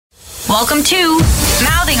Welcome to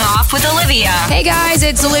Mouthing Off with Olivia. Hey guys,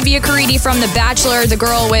 it's Olivia Caridi from The Bachelor, the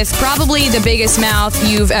girl with probably the biggest mouth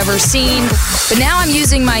you've ever seen. But now I'm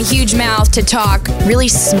using my huge mouth to talk really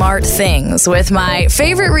smart things with my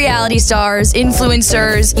favorite reality stars,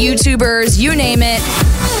 influencers, YouTubers, you name it.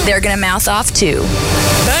 They're gonna mouth off too.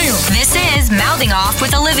 Damn. This is Mouthing Off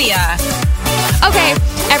with Olivia. Okay,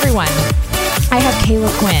 everyone. I have Kayla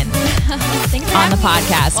Quinn on the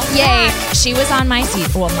podcast. Yay. She was on my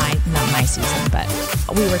season. Well, not my season, but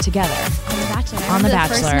we were together. On The Bachelor. On The The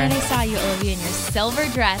Bachelor. first night I saw you, Olivia, in your silver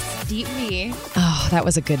dress, deep V. Oh, that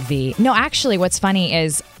was a good V. No, actually, what's funny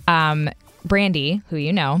is Brandy, who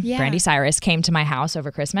you know, Yeah. Brandy Cyrus, came to my house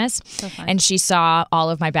over Christmas, So fun. and she saw all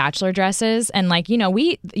of my Bachelor dresses, and like, you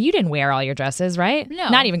didn't wear all your dresses, right? No.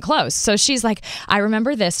 Not even close. So she's like, I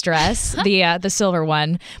remember this dress, the silver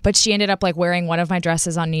one, but she ended up like wearing one of my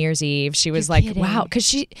dresses on New Year's Eve. She was like, kidding. wow, because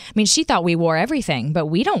she thought we wore everything, but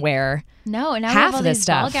we don't wear No, and now we half have all of this these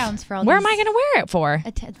stuff. ball gowns for all Where these am I going to wear it for?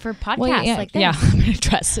 for podcasts Well, like this. Yeah, I'm going to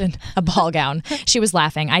dress in a ball gown. She was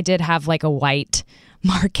laughing. I did have like a white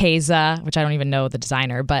Marchesa, which I don't even know the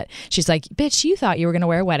designer, but she's like, bitch, you thought you were going to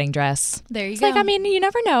wear a wedding dress. There you It's go. like, I mean, you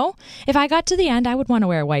never know. If I got to the end, I would want to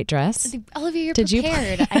wear a white dress. Olivia, you're Did you-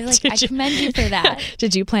 prepared. I Did you- commend you for that.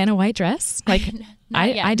 Did you plan a white dress? Like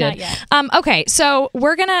Not yet, I did. not yet. Okay, so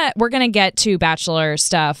we're gonna get to Bachelor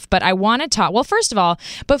stuff, but I want to talk. Well, first of all,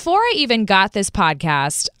 before I even got this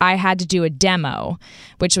podcast, I had to do a demo,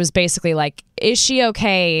 which was basically like, is she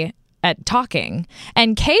okay at talking?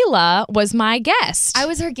 And Kayla was my guest. I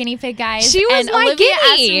was her guinea pig, guys. She was and my Olivia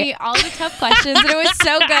asked guinea. me all the tough questions, and it was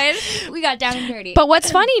so good. We got down and dirty. But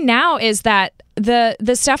what's funny now is that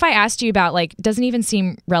the stuff I asked you about like doesn't even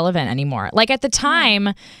seem relevant anymore. Like at the time,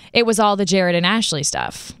 it was all the Jared and Ashley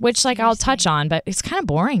stuff, which like I'll touch on, but it's kind of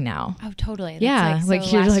boring now. Oh, totally. That's Yeah, so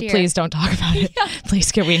like you're last like, year. please don't talk about it.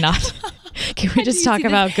 Please, can we not? Can we just you talk see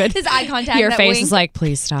about good? this eye contact, Your that face wink? is like,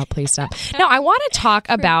 please stop, please stop. No, I want to talk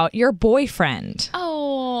about your boyfriend.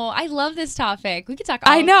 Oh, I love this topic. We could talk.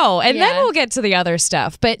 I know, and then yeah. we'll get to the other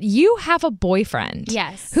stuff. But you have a boyfriend.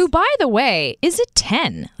 Yes. Who, by the way, is a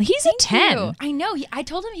 10. He's a 10. Ew. I know. I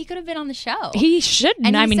told him he could have been on the show. He shouldn't.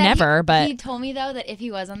 And I he mean, said never, but he told me though that if he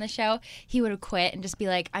was on the show, he would have quit and just be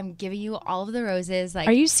like, "I'm giving you all of the roses." Like,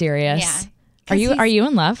 are you serious? Yeah. Are 'Cause you he's-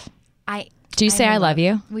 in love? Do you say I'm I in love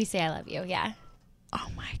you? We say I love you. Yeah. Oh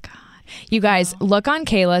my God. You guys, look on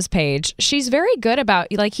Kayla's page. She's very good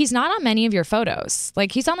about, like, he's not on many of your photos.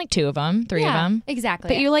 Like, he's on like 2 of them, 3 of Yeah, them. exactly.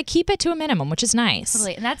 But you like keep it to a minimum, which is nice.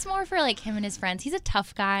 Totally. And that's more for like him and his friends. He's a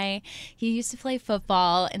tough guy. He used to play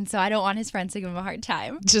football, and so I don't want his friends to give him a hard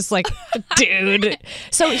time. Just like, dude.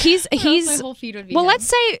 So he's My whole feed would be well, him. let's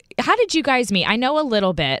say, how did you guys meet? I know a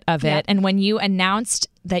little bit of it. Yeah. And when you announced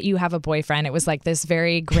that you have a boyfriend, it was like this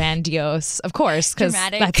very grandiose, of course, because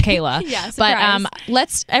Dramatic. that's Kayla. Yeah,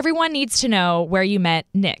 But everyone needs to know where you met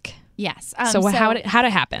Nick. Yes. So how did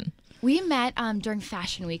it happen? We met during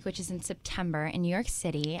Fashion Week, which is in September in New York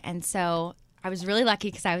City, and so I was really lucky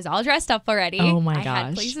because I was all dressed up already. Oh my I had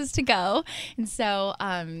gosh. places to go, and so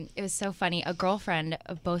it was so funny. A girlfriend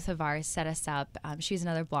of both of ours set us up. She's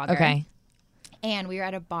another blogger. Okay. And we were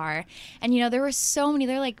at a bar, and there were so many.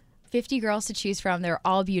 There were like 50 girls to choose from. They were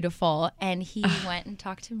all beautiful, and he went and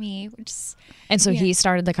talked to me, which is, And so he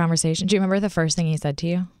started the conversation. Do you remember the first thing he said to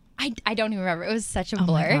you? I don't even remember. It was such a Oh my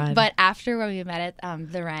blur. God. But after when we met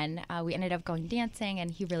at the Ren, we ended up going dancing,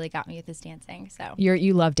 and he really got me with his dancing. So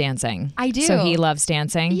You love dancing. I do. So he loves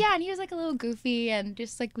dancing. yeah, and he was like a little goofy, and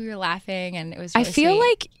just like we were laughing, and it was. I Really feel sweet.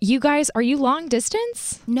 like you guys, are you long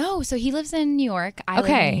distance? No, so he lives in New York. I live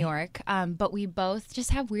Okay. in New York. But we both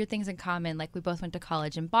just have weird things in common. Like we both went to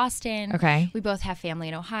college in Boston. Okay. We both have family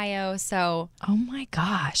in Ohio. So Oh my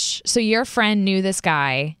gosh. So your friend knew this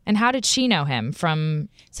guy, and how did she know him from?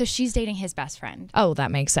 she's dating his best friend. Oh,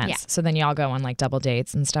 that makes sense. Yeah. So then y'all go on like double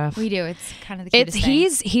dates and stuff. We do. It's kind of the It's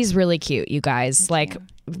cutest thing. he's really cute, you guys. Like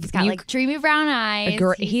He's got you- like dreamy brown eyes.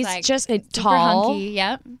 he's like, just super tall. hunky.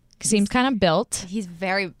 Yep. seems kind of built. He's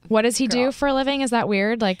very. What does he do girl. for a living? Is that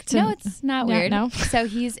weird? Like to, No, it's not No, weird. no? So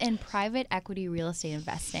he's in private equity real estate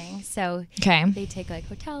investing. So Okay. they take like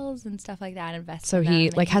hotels and stuff like that, and invest. So in them, he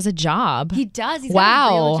and like has a job. He does. He's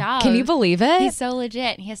got a real Wow. job. Can you believe it? He's so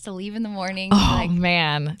legit. He has to leave in the morning. Oh like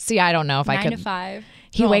man. See, I don't know if 9 I could. to 5.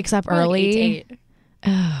 He wakes up more like early? 8 to 8.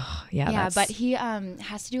 Oh, yeah. Yeah, that's- but he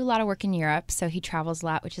has to do a lot of work in Europe, so he travels a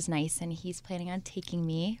lot, which is nice. And he's planning on taking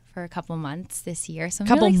me for a couple months this year. So I'm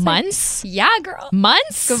couple really excited. months. Yeah, girl.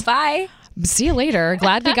 Months. Goodbye. See you later.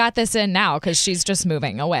 Glad we got this in now because she's just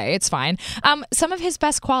moving away. It's fine. Some of his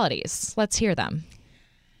best qualities. Let's hear them.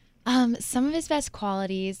 Some of his best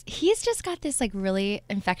qualities. He's just got this like really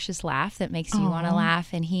infectious laugh that makes you want to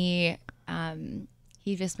laugh, and he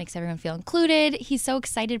just makes everyone feel included. He's so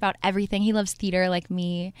excited about everything. He loves theater like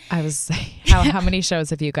me. I was saying, how many shows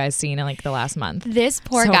have you guys seen in like the last month? This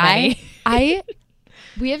poor So guy. many.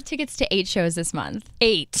 We have tickets to 8 shows this month.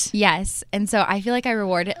 8. Yes, and so I feel like I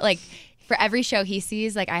reward it. Like for every show he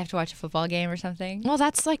sees, like I have to watch a football game or something. Well,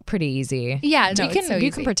 that's like pretty easy. Yeah, no, you can it's so you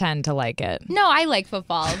easy. can pretend to like it. No, I like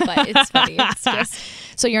football, but it's funny. It's just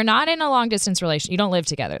So you're not in a long distance relation. You don't live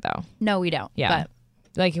together though. no, we don't. Yeah. But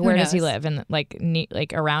Like where does he knows? live? And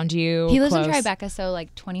like around you? he lives close? in Tribeca, so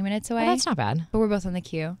like 20 minutes away. Well, that's not bad. But we're both on the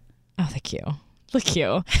queue. Oh, the queue. The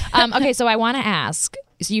queue. Okay, so I want to ask.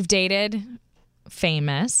 So you've dated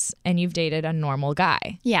famous and you've dated a normal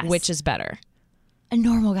guy. Yes. Which is better? A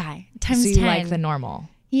normal guy. Times So you 10. like the normal.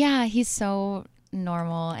 Yeah, he's so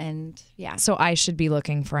normal and yeah. So I should be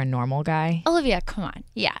looking for a normal guy, Olivia, come on.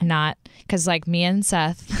 Yeah. not because like me and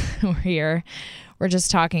Seth were here. We're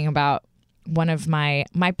just talking about one of my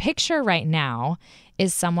picture right now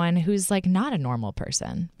is someone who's like not a normal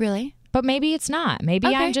person. Really? But maybe it's not. Maybe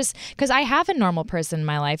I'm Okay. just because I have a normal person in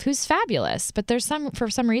my life who's fabulous. But there's for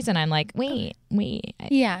some reason I'm like, wait,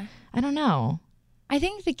 Yeah. I don't know. I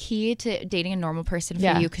think the key to dating a normal person for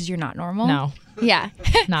Yeah. you, because you're not normal. No, Yeah.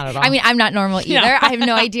 not at all. I mean, I'm not normal either. Yeah. I have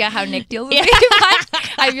no idea how Nick deals with me, but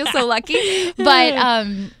I feel so lucky. But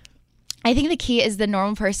I think the key is the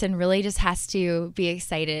normal person really just has to be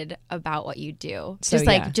excited about what you do. So,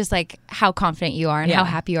 just like how confident you are and Yeah. how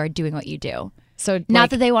happy you are doing what you do. so Not like,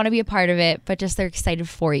 that they want to be a part of it, but just they're excited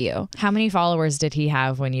for you. how many followers did he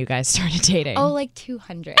have when you guys started dating? Oh, like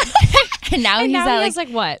 200. And now and he's now at he has like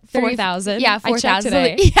what 30 4,000? Yeah, I checked 4,000.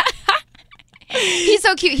 today. Yeah. He's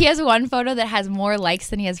so cute. He has one photo that has more likes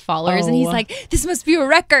than he has followers, and he's Oh. like, "This must be a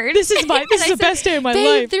record. This is my- this is the best day of my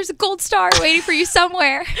Babe, life." There's a gold star waiting for you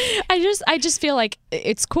somewhere." I just feel like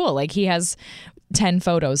it's cool. Like he has 10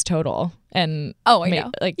 photos total, and Oh, I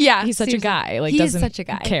know. Like Yeah, he's such seriously. a guy. Like He is doesn't such a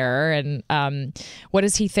guy. care. And what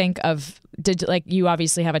does he think of? Did like you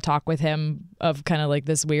obviously have a talk with him of kind of like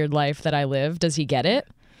this weird life that I live? Does he get it?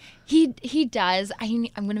 He does. I'm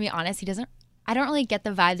going to be honest. He doesn't. I don't really get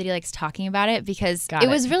the vibe that he likes talking about it because Got it it.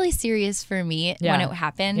 was really serious for me Yeah. when it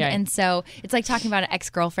happened. Yeah. And so it's like talking about an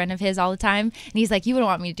ex-girlfriend of his all the time. And he's like, "You wouldn't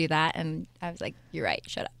want me to do that." And I was like, "You're right.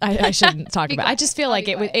 Shut up." I shouldn't talk Be about. I quiet. just feel I'll like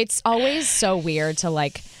be quiet. it's always so weird to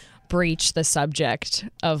like breach the subject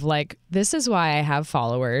of like this is why I have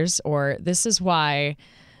followers or this is why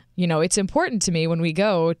it's important to me when we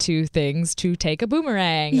go to things to take a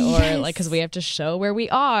boomerang or like because we have to show where we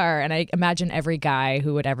are. And I imagine every guy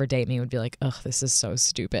who would ever date me would be like, ugh, this is so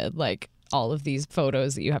stupid. Like all of these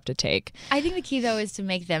photos that you have to take. I think the key though is to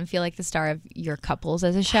make them feel like the star of your couples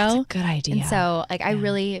as a show. Good idea. And so like I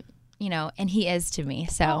really, and he is to me.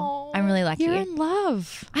 So I'm really lucky. You're in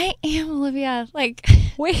love. I am, Olivia. Like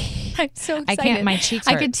Wait. I'm so excited. I can't. My cheeks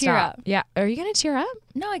I hurt. could tear Stop. up. Yeah. Are you gonna tear up?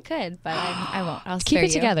 No, I could, but I won't. I'll Keep spare it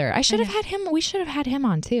you. together. I should have had him. We should have had him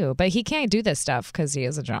on too, but he can't do this stuff because he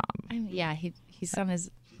has a job. Yeah, he's on his.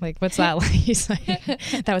 Like, what's that like? He's like,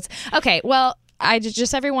 that was okay. Well, I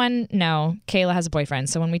just everyone know Kayla has a boyfriend.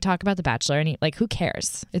 So when we talk about The Bachelor, and who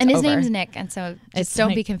cares? It's And his over. name's Nick, and so It's don't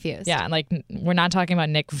like- be confused. Yeah, like we're not talking about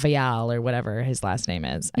Nick Vial or whatever his last name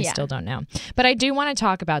is. I Yeah. still don't know. But I do want to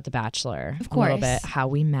talk about The Bachelor Of a little course. bit, how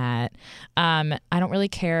we met. I don't really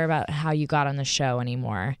care about how you got on the show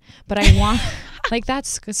anymore. But I want like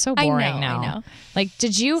that's so I boring know, now. I know. Like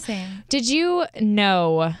did you Same.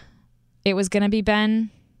 know it was going to be Ben?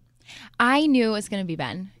 I knew it was going to be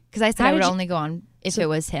Ben because I said How I would did you- only go on if it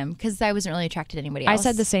was him because I wasn't really attracted to anybody I else.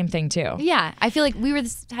 said the same thing too. Yeah, I feel like we were.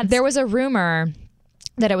 There was a rumor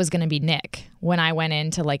that it was going to be Nick when I went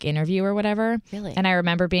in to like interview or whatever. Really? And I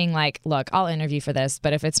remember being like, look, I'll interview for this,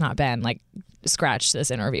 but if it's not Ben, like scratch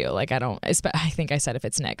this interview. Like I think I said if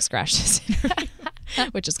it's Nick, scratch this interview.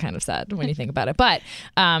 Which is kind of sad when you think about it. But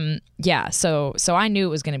yeah, so I knew it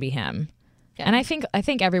was going to be him. Yeah. And I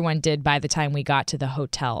think everyone did by the time we got to the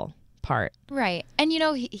hotel part. Right. And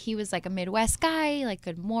he was like a Midwest guy, like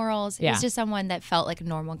good morals. It Yeah. was just someone that felt like a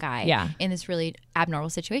normal guy Yeah. in this really abnormal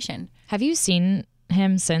situation. Have you seen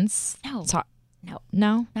him since? No. No.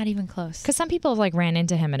 No? Not even close. Because some people like ran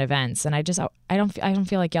into him at events, and I don't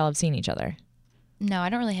feel like y'all have seen each other. No, I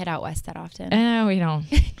don't really head out west that often. We don't.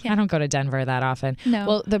 I don't go to Denver that often. No.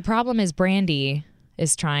 Well, the problem is Brandy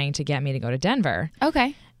is trying to get me to go to Denver.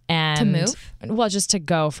 Okay. And To move? Well, just to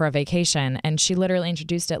go for a vacation. And she literally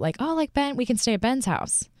introduced it like, oh, like Ben, we can stay at Ben's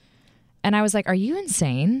house. And I was like, are you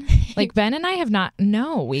insane? Like, Ben and I have not,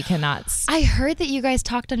 no, we cannot. I heard that you guys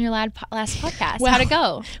talked on your last podcast. How'd it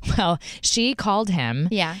go? Well, she called him.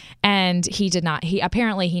 Yeah. And he did not,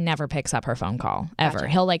 apparently he never picks up her phone call ever. Gotcha.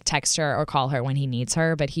 He'll like text her or call her when he needs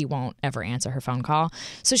her, but he won't ever answer her phone call.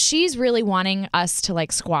 So she's really wanting us to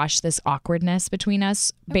like squash this awkwardness between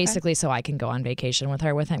us, basically so I can go on vacation with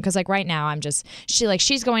him. Because like right now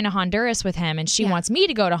she's going to Honduras with him and she wants me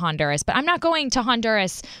to go to Honduras, but I'm not going to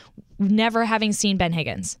Honduras never having seen Ben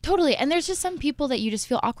Higgins. Totally. And there's just some people that you just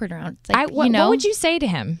feel awkward around. It's like, What would you say to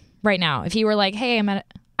him right now if you were like, hey,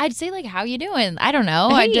 I'd say like, how you doing? I don't know.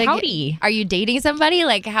 Hey, howdy. Are you dating somebody?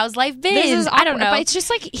 Like, how's life been? This is I don't know. But it's just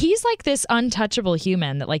like he's like this untouchable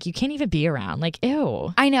human that like you can't even be around. Like,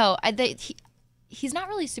 ew. I know. He's not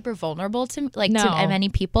really super vulnerable to to No. many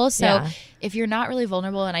people. So Yeah. if you're not really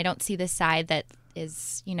vulnerable, and I don't see this side that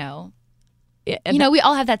is, we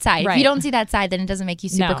all have that side. If Right. you don't see that side, then it doesn't make you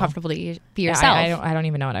super No. comfortable to be Yeah, yourself. I don't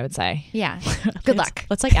even know what I would say. Yeah. Good luck.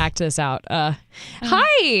 Let's like act this out.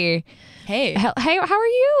 Hi. Hey, Hey, how are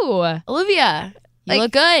you? Olivia. You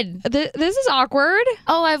look good. This is awkward.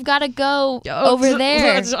 Oh, I've got to go over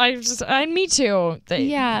there. Me too.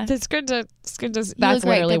 Yeah. It's good to. That's look great.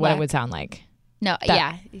 literally Good what luck. it would sound like. No,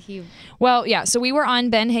 yeah. Well, yeah. So we were on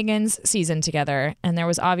Ben Higgins' season together, and there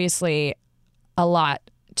was obviously a lot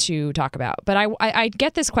to talk about. But I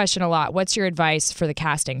get this question a lot. What's your advice for the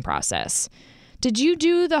casting process? Did you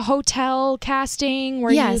do the hotel casting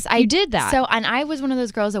where Yes, you did that? So, and I was one of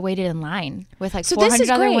those girls that waited in line with like So 400 this is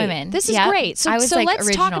other great. women. This is Yep. great. So, I was like let's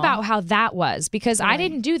talk original. about how that was, because I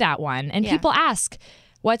didn't do that one. And Yeah. people ask,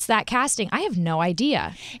 what's that casting? I have no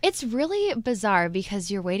idea. It's really bizarre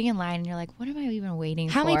because you're waiting in line and you're like, what am I even waiting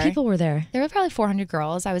for? How many people were there? There were probably 400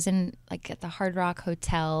 girls. I was in like at the Hard Rock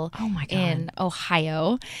Hotel Oh my God. in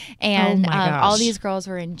Ohio. And Oh my gosh. all these girls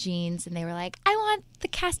were in jeans and they were like, I want the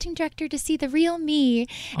casting director to see the real me.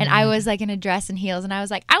 And I was like in a dress and heels and I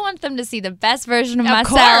was like, I want them to see the best version of myself.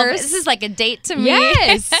 course. This is like a date to me.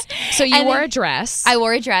 Yes. So you And wore then a dress. I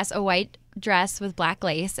wore a dress, a white dress with black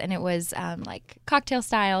lace, and it was like cocktail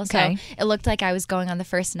style. Okay. So it looked like I was going on the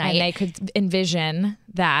first night. and they could envision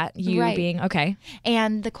that you Right. being okay.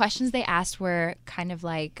 And the questions they asked were kind of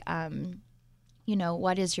like,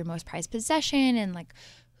 what is your most prized possession? And like,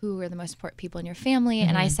 who are the most important people in your family?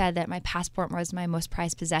 And I said that my passport was my most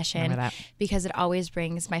prized possession Remember that. because it always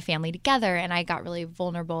brings my family together. And I got really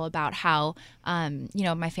vulnerable about how,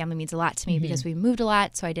 my family means a lot to me because we moved a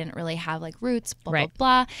lot. So I didn't really have like roots, blah, Right.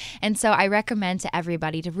 blah, blah. And so I recommend to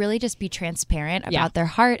everybody to really just be transparent about Yeah. their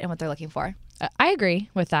heart and what they're looking for. I agree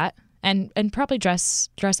with that. And probably dress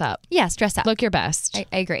up. Yes, dress up. Look your best.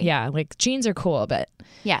 I agree. Yeah, like jeans are cool, but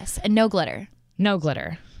Yes. And no glitter. no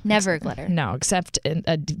glitter. Never glitter. No, except in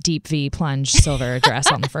a deep V plunge silver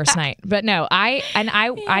dress on the first night. But no, I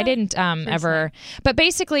didn't ever. But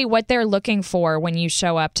basically, what they're looking for when you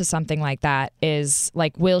show up to something like that is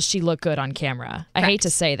like, will she look good on camera? I hate to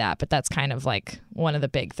say that, but that's kind of like one of the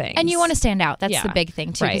big things. And you want to stand out. That's Yeah. the big thing,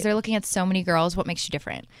 too, because Right. they're looking at so many girls. What makes you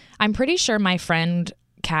different? I'm pretty sure my friend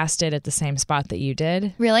casted at the same spot that you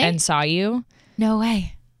did. Really? And saw you. No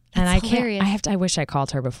way. And That's I can't. hilarious. I wish I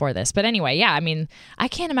called her before this. But anyway, yeah. I mean, I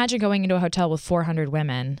can't imagine going into a hotel with 400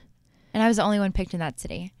 women. And I was the only one picked in that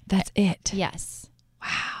city. That's it. Yes.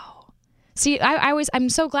 See, I'm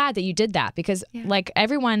so glad that you did that because like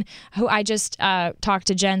everyone who I just talked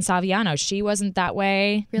to, Jen Saviano, she wasn't that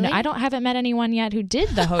way. Really? No, haven't met anyone yet who did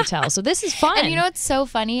the hotel. So this is fun. And you know what's so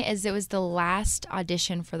funny is it was the last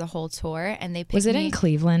audition for the whole tour, and they picked was it me. in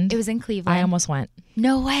Cleveland? It was in Cleveland. I almost went.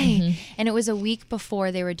 No way. Mm-hmm. And it was a week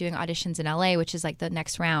before they were doing auditions in LA, which is like the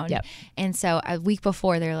next round. Yep. And so a week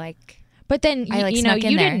before, they're like, But then I, like, you know, snuck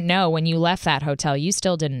in you there. didn't know when you left that hotel. You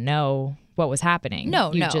still didn't know what was happening.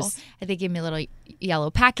 no. Just They gave me a little yellow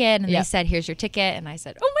packet, and they Yep. said, here's your ticket. And I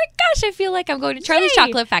said, oh my gosh, I feel like I'm going to Charlie's Yay!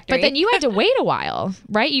 Chocolate Factory. But then you had to wait a while,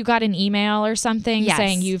 right? You got an email or something Yes.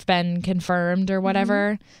 saying you've been confirmed or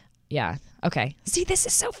whatever. Yeah. Okay. See, this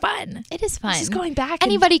is so fun. It is fun. This is going back. and-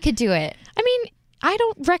 Anybody could do it. I mean, I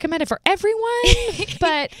don't recommend it for everyone,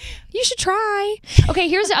 but you should try. Okay,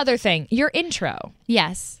 here's the other thing. Your intro.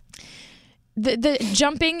 Yes. The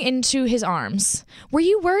jumping into his arms. Were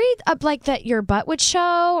you worried like that your butt would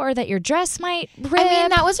show or that your dress might rip? I mean,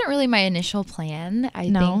 that wasn't really my initial plan. I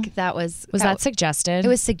No? think that was was suggested? it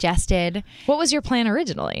was suggested. What was your plan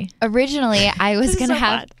originally? Originally, I was This is gonna so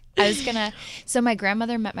have. fun. I was gonna. So my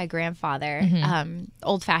grandmother met my grandfather, Mm-hmm.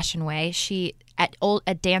 old fashioned way. She at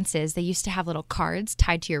dances they used to have little cards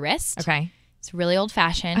tied to your wrist. Okay. It's really old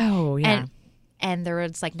fashioned. Oh, yeah. and there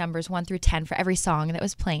was like numbers 1 through 10 for every song that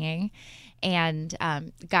was playing. And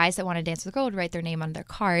guys that wanted to dance with the girl would write their name on their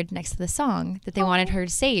card next to the song that they wanted her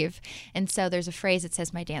to save. And so there's a phrase that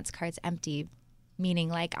says, "My dance card's empty," meaning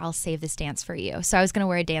like, I'll save this dance for you. So I was going to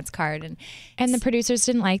wear a dance card. And the producers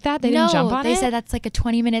didn't like that? They didn't jump on it? They said that's like a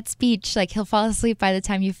 20-minute speech. Like, he'll fall asleep by the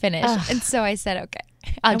time you finish. And so I said, okay,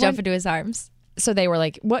 I'll jump into his arms. So they were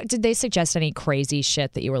like, what? Did they suggest any crazy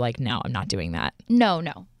shit that you were like, no, I'm not doing that? No.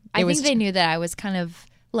 I think they knew that I was kind of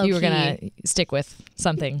low-key. You were going to stick with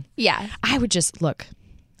something. Yeah. I would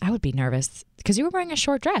be nervous because you were wearing a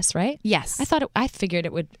short dress, right? Yes. I figured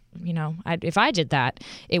it would, if I did that,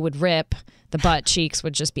 it would rip. The butt cheeks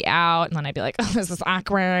would just be out. And then I'd be like, oh, this is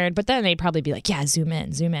awkward. But then they'd probably be like, yeah, zoom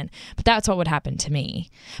in. But that's what would happen to me.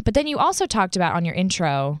 But then you also talked about on your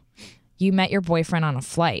intro, you met your boyfriend on a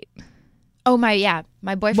flight. Oh, my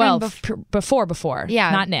boyfriend. Well, before.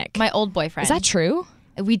 Yeah. Not Nick. My old boyfriend. Is that true?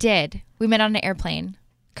 We did. We met on an airplane.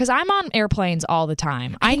 Because I'm on airplanes all the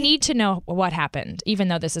time. I need to know what happened, even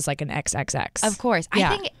though this is like an XXX. Of course.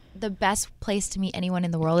 Yeah. I think the best place to meet anyone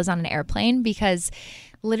in the world is on an airplane because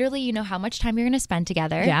literally you know how much time you're going to spend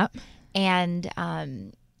together. Yeah. And,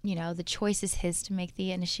 the choice is his to make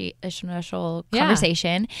the initial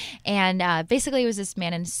conversation. And basically it was this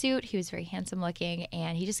man in a suit. He was very handsome looking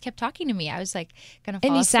and he just kept talking to me. I was like going to fall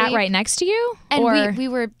asleep. And he sat right next to you? And we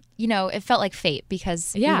were, it felt like fate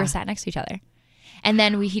because we were sat next to each other. And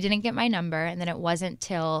then he didn't get my number. And then it wasn't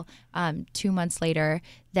till 2 months later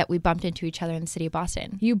that we bumped into each other in the city of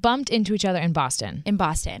Boston. You bumped into each other in Boston? In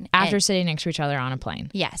Boston. After sitting next to each other on a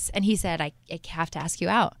plane? Yes. And he said, I have to ask you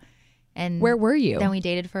out. And where were you? Then we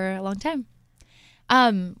dated for a long time.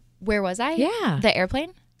 Where was I? Yeah. The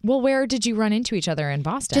airplane? Well, where did you run into each other in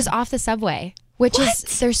Boston? Just off the subway.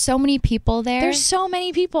 There's so many people there. There's so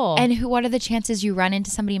many people. And what are the chances you run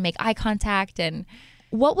into somebody and make eye contact and...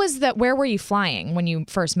 Where were you flying when you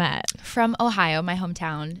first met? From Ohio, my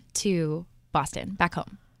hometown, to Boston, back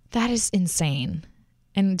home. That is insane.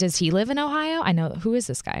 And does he live in Ohio? I know, who is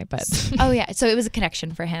this guy? But oh yeah, so it was a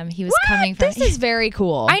connection for him. He was coming from... This is very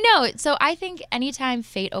cool. I know. So I think anytime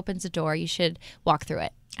fate opens a door, you should walk through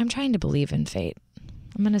it. I'm trying to believe in fate.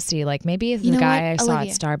 I'm going to see, like, maybe the guy I saw at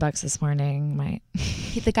Starbucks this morning might...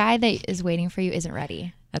 The guy that is waiting for you isn't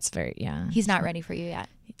ready. That's very, yeah. He's not ready for you yet.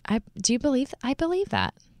 I believe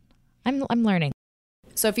that. I'm learning.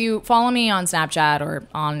 So if you follow me on Snapchat or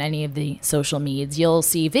on any of the social medias, you'll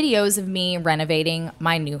see videos of me renovating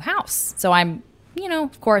my new house. So I'm,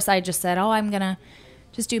 of course I just said, I'm going to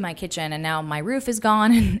just do my kitchen, and now my roof is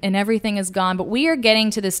gone and everything is gone. But we are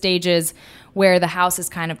getting to the stages where the house is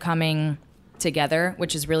kind of coming together,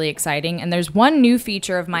 which is really exciting. And there's one new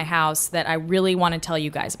feature of my house that I really want to tell you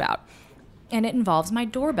guys about. And it involves my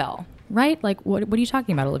doorbell, right? Like, what are you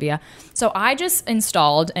talking about, Olivia? So I just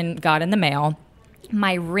installed and got in the mail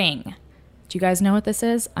my Ring. Do you guys know what this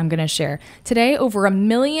is? I'm going to share. Today, over 1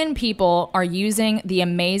 million people are using the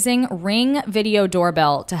amazing Ring video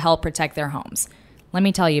doorbell to help protect their homes. Let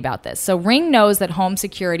me tell you about this. So Ring knows that home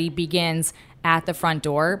security begins at the front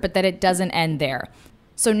door, but that it doesn't end there.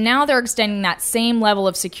 So now they're extending that same level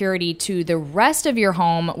of security to the rest of your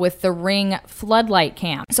home with the Ring Floodlight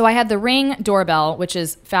Cam. So I have the Ring doorbell, which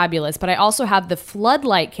is fabulous, but I also have the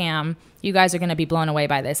Floodlight Cam. You guys are going to be blown away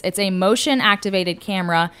by this. It's a motion-activated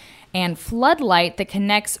camera and floodlight that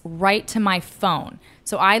connects right to my phone.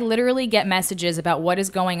 So I literally get messages about what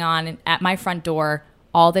is going on at my front door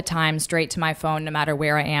all the time, straight to my phone, no matter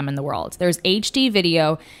where I am in the world. There's HD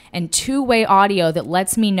video and two-way audio that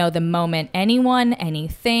lets me know the moment anyone,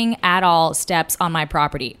 anything at all steps on my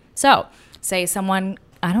property. So say someone,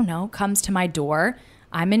 I don't know, comes to my door.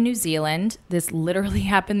 I'm in New Zealand. This literally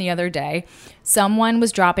happened the other day. Someone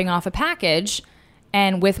was dropping off a package,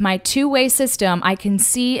 and with my two-way system, I can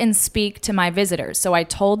see and speak to my visitors. So I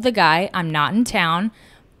told the guy, I'm not in town,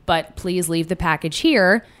 but please leave the package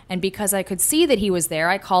here. And because I could see that he was there,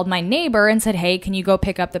 I called my neighbor and said, hey, can you go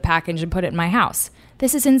pick up the package and put it in my house?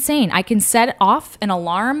 This is insane. I can set off an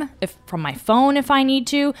alarm from my phone if I need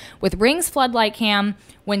to. With Ring's Floodlight Cam,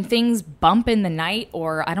 when things bump in the night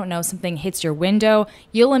or, I don't know, something hits your window,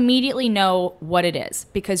 you'll immediately know what it is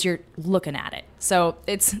because you're looking at it. So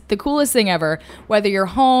it's the coolest thing ever. Whether you're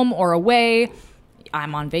home or away,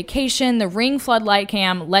 I'm on vacation, the Ring Floodlight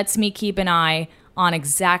Cam lets me keep an eye on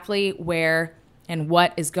exactly where and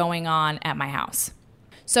what is going on at my house.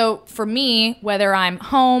 So for me, whether I'm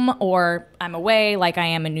home or I'm away like I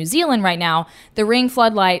am in New Zealand right now, the Ring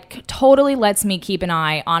Floodlight totally lets me keep an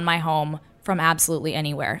eye on my home from absolutely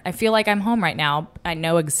anywhere. I feel like I'm home right now. I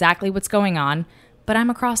know exactly what's going on. but I'm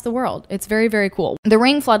across the world. It's very, very cool. The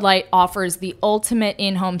Ring floodlight offers the ultimate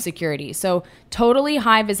in-home security. So totally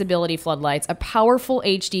high visibility floodlights, a powerful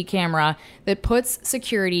HD camera that puts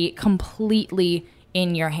security completely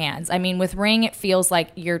in your hands. I mean, with Ring, it feels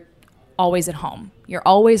like you're always at home. You're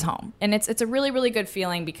always home. And it's a really, really good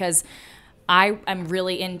feeling because I am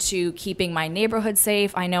really into keeping my neighborhood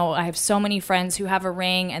safe. I know I have so many friends who have a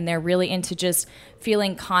Ring and they're really into just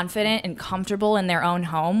feeling confident and comfortable in their own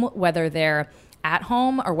home, whether they're at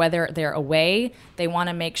home or whether they're away. They want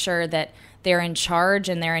to make sure that they're in charge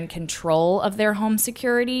and they're in control of their home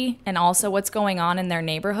security and also what's going on in their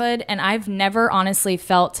neighborhood. And I've never honestly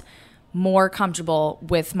felt more comfortable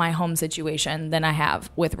with my home situation than I have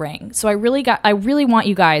with Ring. So I really want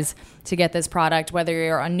you guys to get this product, whether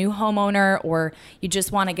you're a new homeowner or you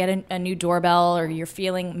just want to get a new doorbell, or you're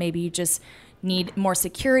feeling maybe you just need more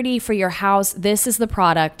security for your house. This is the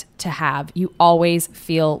product to have. You always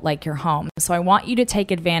feel like you're home. So I want you to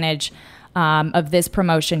take advantage of this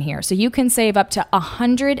promotion here. So you can save up to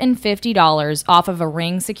 $150 off of a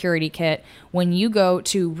Ring security kit when you go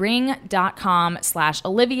to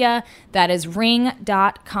ring.com/Olivia. That is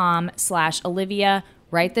ring.com/Olivia.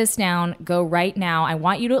 Write this down. Go right now. I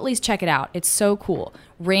want you to at least check it out. It's so cool.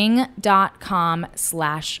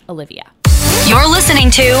 ring.com/Olivia. You're listening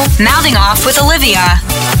to Mouthing Off with Olivia.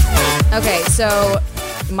 Okay, so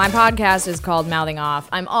my podcast is called Mouthing Off.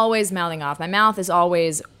 I'm always mouthing off. My mouth is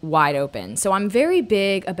always wide open. So I'm very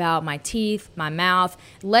big about my teeth, my mouth.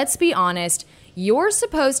 Let's be honest, you're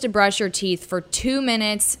supposed to brush your teeth for 2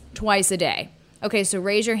 minutes twice a day. Okay, so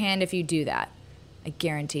raise your hand if you do that. I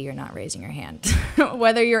guarantee you're not raising your hand.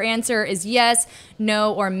 Whether your answer is yes,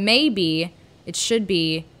 no, or maybe, it should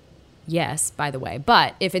be yes, by the way.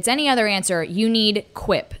 But if it's any other answer, you need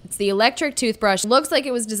Quip. It's the electric toothbrush. Looks like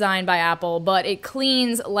it was designed by Apple, but it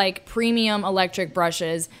cleans like premium electric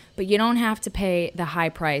brushes, but you don't have to pay the high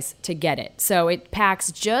price to get it. So it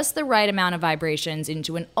packs just the right amount of vibrations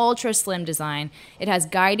into an ultra slim design. It has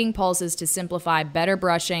guiding pulses to simplify better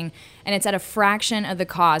brushing, and it's at a fraction of the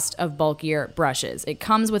cost of bulkier brushes. It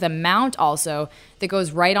comes with a mount also that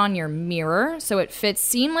goes right on your mirror, so it fits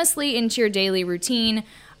seamlessly into your daily routine.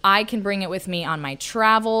 I can bring it with me on my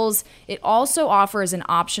travels. It also offers an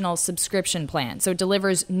optional subscription plan. So it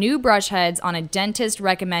delivers new brush heads on a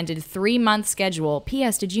dentist-recommended 3-month schedule.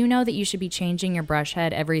 P.S. Did you know that you should be changing your brush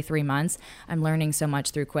head every 3 months? I'm learning so much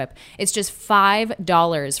through Quip. It's just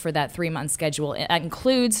 $5 for that 3-month schedule. It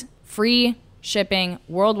includes free shipping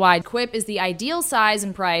worldwide. Quip is the ideal size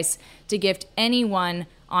and price to gift anyone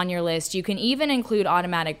on your list. You can even include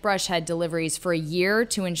automatic brush head deliveries for a year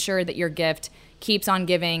to ensure that your gift keeps on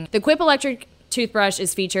giving. The Quip electric toothbrush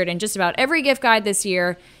is featured in just about every gift guide this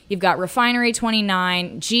year. You've got Refinery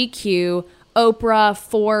 29, GQ, Oprah,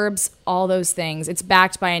 Forbes, all those things. It's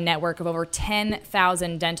backed by a network of over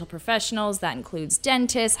 10,000 dental professionals. That includes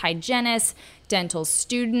dentists, hygienists, dental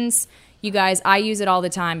students. You guys, I use it all the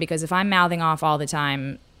time because if I'm mouthing off all the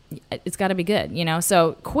time, it's got to be good, you know?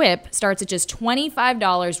 So Quip starts at just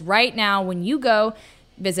 $25 right now when you go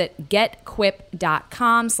visit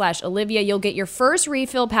getquip.com/Olivia. You'll get your first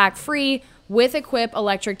refill pack free with a Quip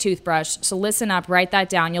electric toothbrush. So listen up, write that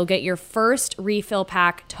down. You'll get your first refill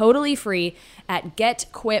pack totally free at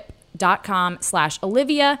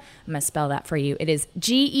getquip.com/Olivia. I'm going to spell that for you. It is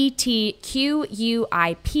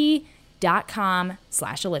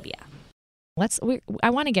GETQUIP.com/Olivia.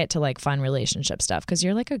 I want to get to like fun relationship stuff because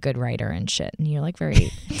you're like a good writer and shit, and you're like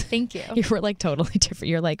very Thank you. You're like totally different.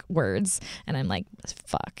 You're like words, and I'm like,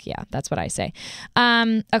 fuck yeah, that's what I say.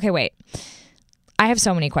 Okay, wait. I have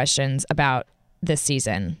so many questions about this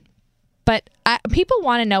season, but people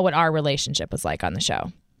want to know what our relationship was like on the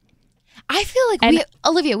show. I feel like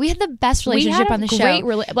Olivia, we had the best relationship on the show.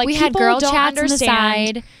 We had girl chats on the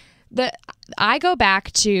side. I go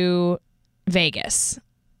back to Vegas.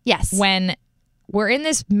 Yes. When we're in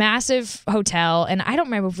this massive hotel, and I don't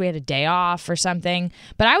remember if we had a day off or something,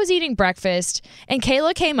 but I was eating breakfast, and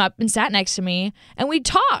Kayla came up and sat next to me, and we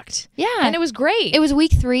talked. Yeah. And it was great. It was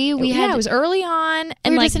week 3. It was early on,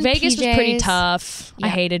 and like Vegas was pretty tough. Yeah. I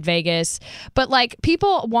hated Vegas. But like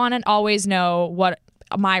people want to always know what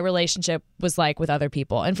my relationship was like with other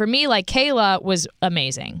people. And for me, like Kayla was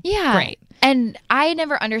amazing. Yeah. Great. And I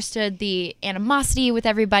never understood the animosity with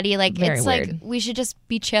everybody. Like, Very it's weird. like we should just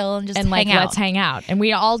be chill and just and hang like out. let's hang out. And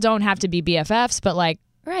we all don't have to be BFFs, but like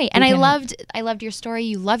right. And I loved your story.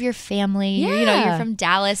 You love your family. Yeah. You're from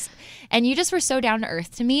Dallas. and you just were so down to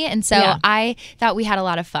earth to me. And so Yeah. I thought we had a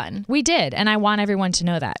lot of fun. We did, and I want everyone to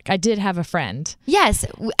know that. I did have a friend. Yes.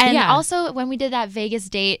 And Yeah. also when we did that Vegas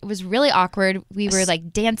date, it was really awkward. We were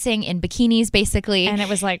like dancing in bikinis basically. And it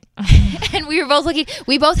was like, And we were both looking.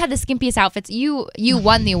 We both had the skimpiest outfits. You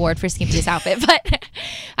won the award for skimpiest outfit, but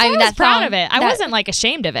I was that proud thong- of it. I that- wasn't like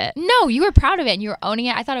ashamed of it. No, you were proud of it and you were owning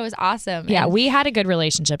it. I thought it was awesome. Yeah, And we had a good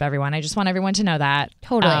relationship, everyone. I just want everyone to know that.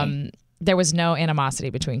 Totally. There was no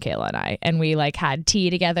animosity between Kayla and I. And we like had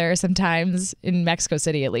tea together sometimes in Mexico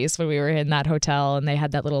City, at least when we were in that hotel and they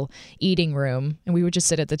had that little eating room and we would just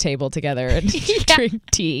sit at the table together and drink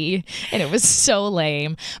tea. And it was so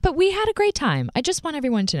lame. But we had a great time. I just want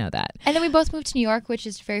everyone to know that. and then we both moved to New York, which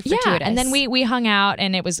is very fortuitous. Yeah, and then we hung out,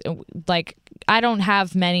 and it was like I don't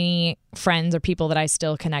have many friends or people that I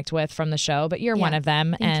still connect with from the show, but you're one Yeah, of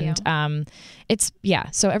them, thank and it's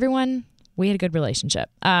So everyone, we had a good relationship.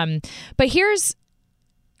 But here's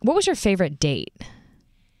what was your favorite date?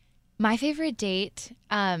 My favorite date.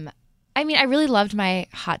 I mean, I really loved my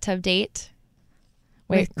hot tub date.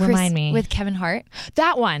 Wait, with remind me. With Kevin Hart.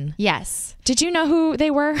 That one. Yes. Did you know who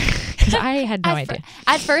they were? Because I had no idea.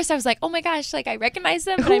 At first, I was like, oh my gosh, like I recognize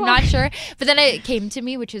them, but I'm not sure. But then it came to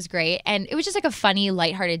me, which was great. And it was just like a funny,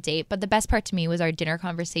 lighthearted date. But the best part to me was our dinner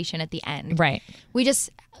conversation at the end. Right. We just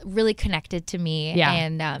really connected to me. Yeah.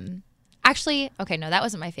 And actually, okay, no, that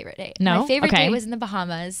wasn't my favorite date. No? My favorite Okay. date was in the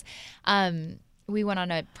Bahamas. We went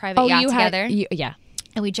on a private yacht together. Yeah.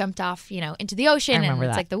 And we jumped off, into the ocean. And remember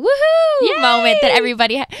it's that. like the woohoo moment that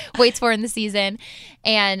everybody waits for in the season.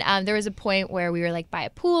 And there was a point where we were like by a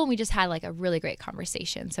pool and we just had like a really great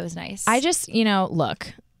conversation. So it was nice. I just, look,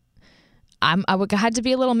 had to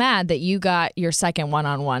be a little mad that you got your second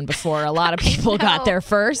one-on-one before a lot of people got there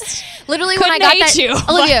first. Literally Couldn't when I got hate that,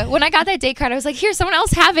 you. Olivia, when I got that date card, I was like, here, someone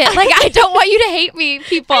else have it. Like, I don't want you to hate me,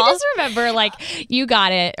 people. I just remember, like, you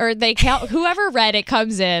got it, or whoever read it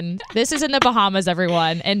comes in. This is in the Bahamas,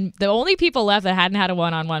 everyone. And the only people left that hadn't had a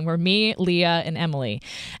one-on-one were me, Leah, and Emily.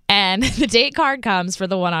 And the date card comes for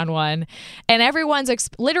the one-on-one. And everyone's,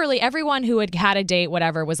 literally everyone who had had a date,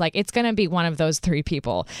 whatever, was like, it's going to be one of those three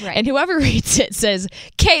people. Right. And whoever reads it says,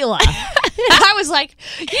 Kayla. And I was like,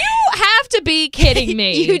 you have to be kidding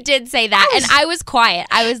me. You did say that. And I was quiet.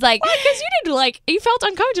 I was like, Because you felt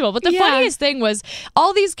uncomfortable. But the funniest thing was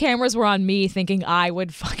all these cameras were on me thinking I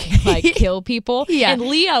would fucking kill people. Yeah. And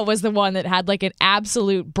Leah was the one that had like an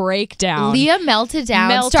absolute breakdown. Leah melted down,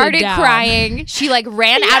 Melted started down. crying. She like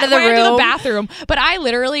ran out of the ran room. to the bathroom. But I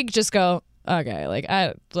literally just go, okay,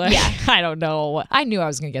 I don't know. I knew I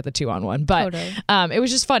was going to get the 2-on-1, but Totally. it was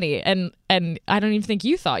just funny. And I don't even think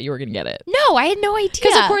you thought you were going to get it. No, I had no idea.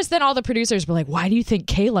 Because, of course, then all the producers were like, why do you think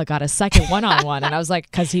Kayla got a second one-on-one? And I was like,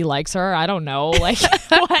 because he likes her. I don't know. Like,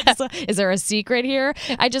 what? Is there a secret here?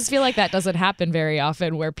 I just feel like that doesn't happen very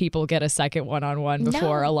often where people get a second one-on-one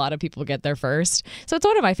before a lot of people get their first. So it's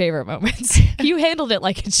one of my favorite moments. You handled it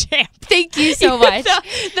like a champ. Thank you so much.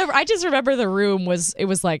 I just remember the room was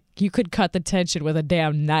like you could cut the tension with a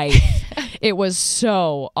damn knife. It was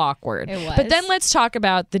so awkward. It was. But then let's talk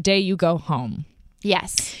about the day you go home.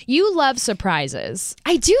 Yes. You love surprises.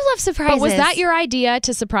 I do love surprises. But was that your idea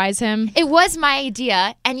to surprise him? It was my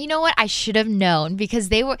idea. And you know what? I should have known because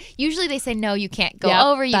usually they say, no, you can't go Yep,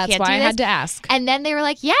 over. You that's can't why do I this. had to ask. And then they were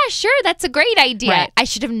like, yeah, sure. That's a great idea. Right. I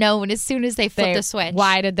should have known as soon as they flipped the switch.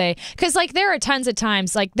 Why did they? Because there are tons of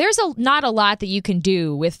times, there's not a lot that you can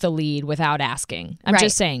do with the lead without asking. I'm Right.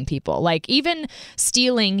 just saying, people. Even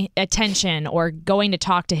stealing attention or going to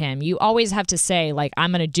talk to him, you always have to say,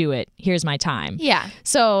 I'm going to do it. Here's my time. Yeah.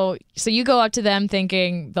 So you go up to them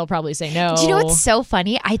thinking they'll probably say no. Do you know what's so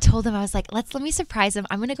funny? I told them, I was like, let me surprise him.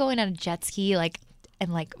 I'm going to go in on a jet ski,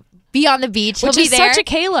 and be on the beach. Which He'll is be there. such a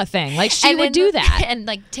Kayla thing. She And would then- do that.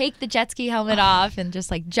 and take the jet ski helmet off and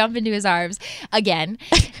just jump into his arms again.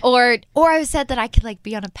 Or I said that I could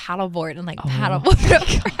be on a paddleboard and paddleboard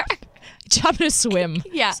over. I'm gonna swim.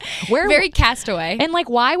 Yeah. Where? Very castaway. And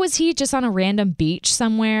why was he just on a random beach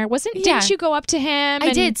somewhere? Didn't you go up to him?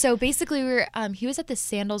 I did. So basically, we were. He was at the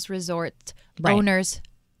Sandals Resort owner's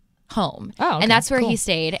home, Oh, okay. and that's where Cool. he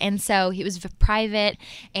stayed. And so he was private,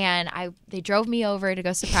 and they drove me over to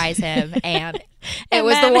go surprise him, and it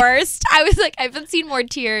was the worst. I was like, I haven't seen more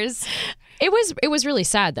tears. It was really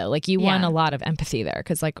sad though. You won Yeah. a lot of empathy there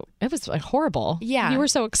because it was horrible. Yeah. You were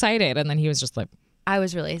so excited, and then he was just I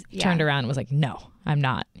was really turned around and was like, no, I'm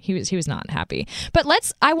not. He was not happy. But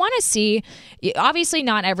I want to see, obviously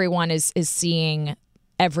not everyone is seeing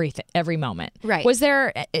every moment. Right. Was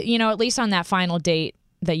there, at least on that final date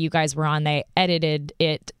that you guys were on, they edited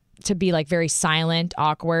it to be like very silent,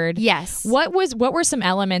 awkward. Yes. What were some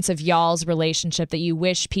elements of y'all's relationship that you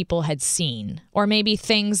wish people had seen, or maybe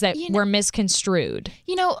things that were misconstrued?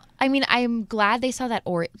 I mean, I'm glad they saw that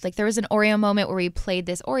there was an Oreo moment where we played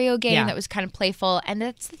this Oreo game that was kind of playful, and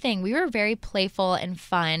that's the thing. We were very playful and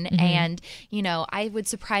fun, and I would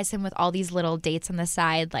surprise him with all these little dates on the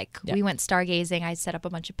side. Like we went stargazing. I set up a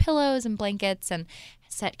bunch of pillows and blankets and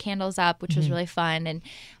set candles up, which was really fun,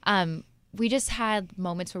 and we just had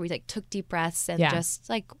moments where we like took deep breaths and just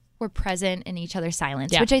like were present in each other's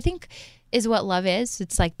silence, which I think is what love is.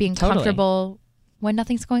 It's like being comfortable when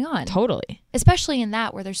nothing's going on. Totally. Especially in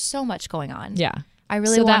that where there's so much going on. Yeah. I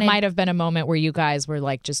really so wanted... that might have been a moment where you guys were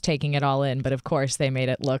like just taking it all in, but of course they made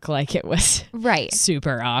it look like it was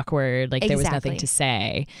super awkward, like there was nothing to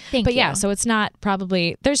say. But yeah, so it's not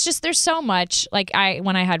probably there's so much. Like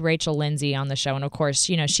when I had Rachel Lindsay on the show, and of course,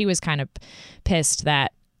 she was kind of pissed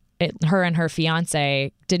that her and her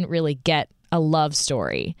fiance didn't really get a love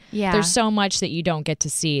story. Yeah. There's so much that you don't get to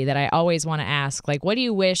see that I always want to ask, like, what do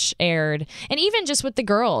you wish aired? And even just with the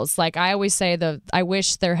girls, like I always say I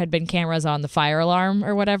wish there had been cameras on the fire alarm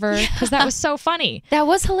or whatever, because that was so funny. That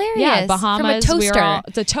was hilarious. Yeah, Bahamas. From a toaster.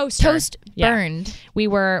 The toaster. Toast burned. We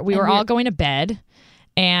were all going to bed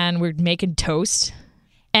and we're making toast.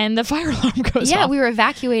 And the fire alarm goes off. Yeah, we were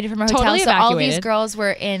evacuated from our hotel. Totally so evacuated. All these girls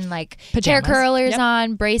were in like pajamas. Hair curlers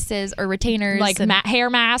on, braces or retainers. Like hair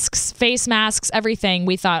masks, face masks, everything.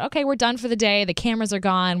 We thought, okay, we're done for the day. The cameras are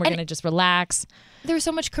gone. We're going to just relax. There was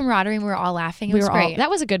so much camaraderie and we were all laughing. It was great. That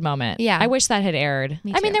was a good moment. Yeah. I wish that had aired.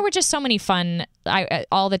 Me too. I mean, there were just so many fun,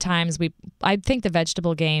 all the times I think the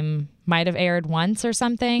vegetable game might have aired once or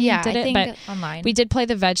something. Yeah, did I it? think But online. we did play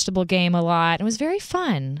the vegetable game a lot. It was very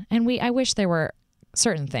fun. And I wish there were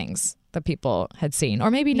certain things that people had seen or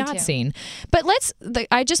maybe not seen. But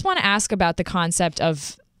I just want to ask about the concept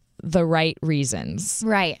of the right reasons.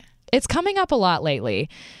 Right. It's coming up a lot lately.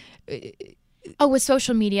 Oh, with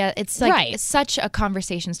social media, it's like such a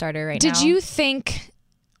conversation starter right now. Did you think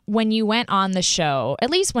when you went on the show, at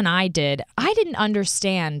least when I didn't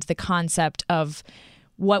understand the concept of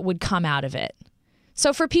what would come out of it?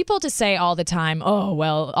 So for people to say all the time, oh,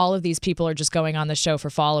 well, all of these people are just going on the show for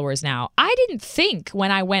followers now. I didn't think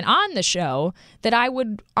when I went on the show that I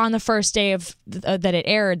would, on the first day of that it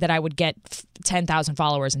aired, that I would get 10,000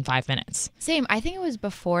 followers in 5 minutes. Same. I think it was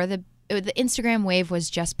before the Instagram wave was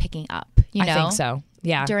just picking up, I think so.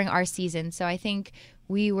 Yeah. During our season. So I think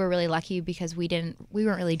we were really lucky because we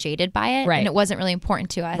weren't really jaded by it. Right. And it wasn't really important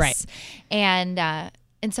to us. Right.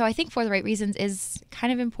 And so I think For the Right Reasons is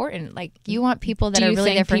kind of important. Like you want people that are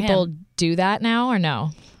really there for him. Do you think people do that now or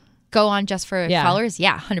no? Go on just for followers?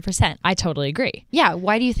 Yeah, 100%. I totally agree. Yeah.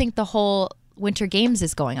 Why do you think the whole Winter Games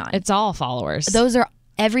is going on? It's all followers. Those are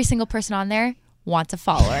every single person on there wants a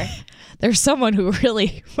follower. There's someone who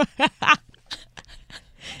really...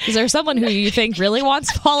 Is there someone who you think really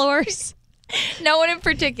wants followers? No one in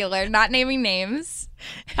particular, not naming names.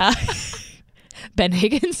 Ben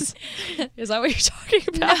Higgins? Is that what you're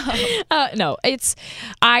talking about? No, it's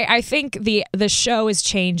I think the show is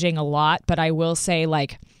changing a lot, but I will say,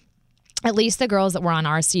 like, at least the girls that were on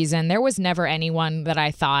our season, there was never anyone that I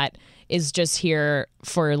thought is just here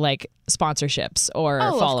for like sponsorships or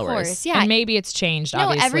followers. Of course, yeah. And maybe it's changed, No,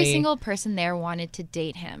 obviously. every single person there wanted to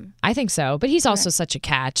date him. I think so. But he's also such a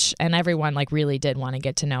catch, and everyone like really did want to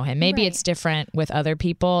get to know him. Maybe it's different with other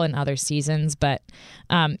people and other seasons, but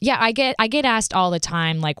yeah, I get asked all the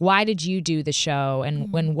time, like, why did you do the show?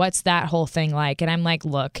 And when what's that whole thing like? And I'm like,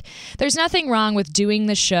 look, there's nothing wrong with doing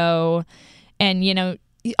the show, and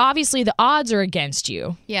obviously the odds are against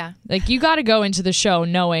you. Yeah. Like you got to go into the show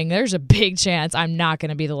knowing there's a big chance I'm not going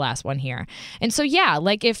to be the last one here. And so, yeah,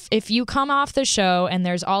 like if you come off the show and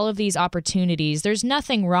there's all of these opportunities, there's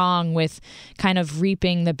nothing wrong with kind of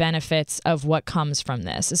reaping the benefits of what comes from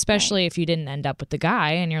this, especially if you didn't end up with the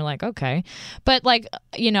guy and you're like, okay. But like,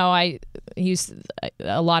 I use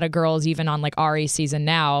a lot of girls, even on like Ari season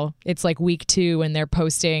now, it's like week 2 and they're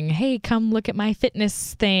posting, hey, come look at my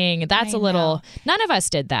fitness thing. That's none of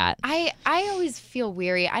us did that. I always feel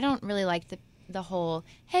weary. I don't really like the whole,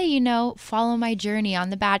 hey, follow my journey on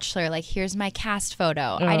The Bachelor. Like, here's my cast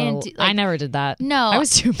photo. I never did that. No. I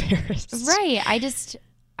was too embarrassed. Right.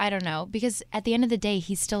 I don't know. Because at the end of the day,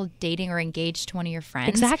 he's still dating or engaged to one of your friends.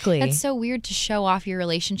 Exactly. That's so weird to show off your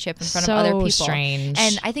relationship in front of other people. So strange.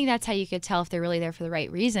 And I think that's how you could tell if they're really there for the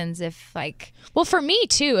right reasons. Well, for me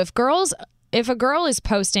too, if a girl is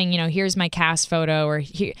posting, here's my cast photo, or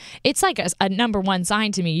here, it's like a number one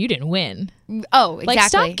sign to me you didn't win. Oh, exactly. Like,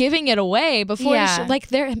 stop giving it away before Yeah. you like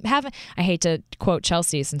they're having. I hate to quote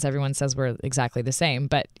Chelsea since everyone says we're exactly the same,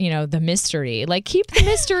 but the mystery. Like, keep the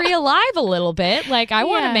mystery alive a little bit. Like, I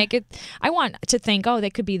want to make it. I want to think, oh, they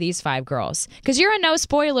could be these 5 girls, because you're a no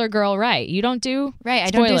spoiler girl, right? You don't do Right. I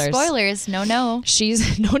spoilers. don't do spoilers. No.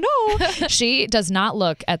 She's no. She does not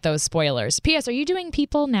look at those spoilers. P.S. Are you doing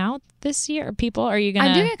People now this year? People? Are you gonna?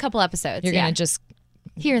 I'm doing a couple episodes. You're gonna just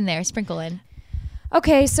here and there, sprinkle in.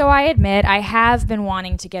 Okay, so I admit I have been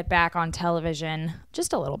wanting to get back on television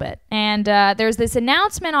just a little bit. And there's this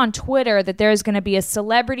announcement on Twitter that there's going to be a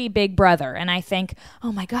Celebrity Big Brother. And I think,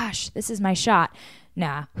 oh my gosh, this is my shot.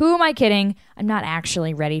 Nah, who am I kidding? I'm not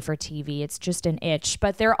actually ready for TV. It's just an itch.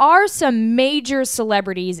 But there are some major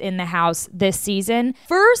celebrities in the house this season.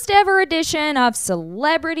 First ever edition of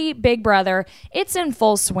Celebrity Big Brother. It's in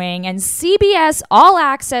full swing, and CBS All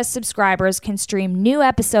Access subscribers can stream new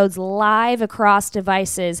episodes live across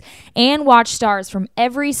devices and watch stars from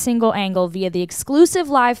every single angle via the exclusive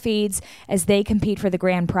live feeds as they compete for the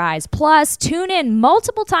grand prize. Plus, tune in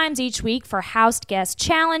multiple times each week for house guest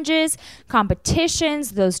challenges, competitions,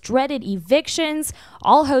 those dreaded evictions,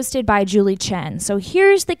 all hosted by Julie Chen. So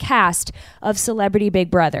here's the cast of Celebrity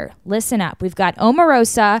Big Brother. Listen up. We've got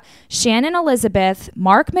Omarosa, Shannon Elizabeth,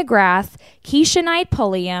 Mark McGrath, Keisha Knight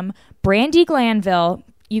Pulliam, Brandi Glanville.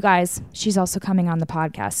 You guys, she's also coming on the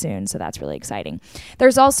podcast soon, so that's really exciting.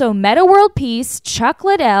 There's also Meta World Peace, Chuck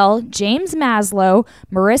Liddell, James Maslow,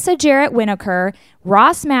 Marissa Jarrett Winokur,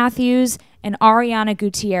 Ross Matthews, and Ariana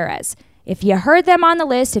Gutierrez. If you heard them on the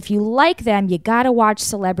list, if you like them, you gotta watch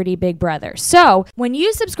Celebrity Big Brother. So, when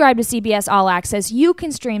you subscribe to CBS All Access, you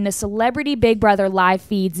can stream the Celebrity Big Brother live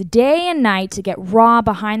feeds day and night to get raw,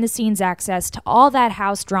 behind-the-scenes access to all that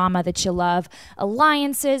house drama that you love,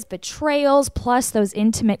 alliances, betrayals, plus those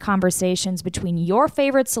intimate conversations between your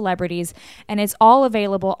favorite celebrities, and it's all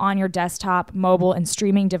available on your desktop, mobile, and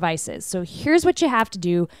streaming devices. So here's what you have to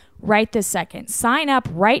do right this second. Sign up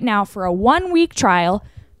right now for a 1-week trial,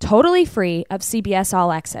 totally free, of CBS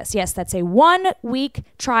All Access. Yes, that's a 1-week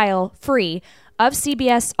trial free of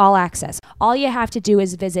CBS All Access. All you have to do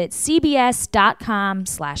is visit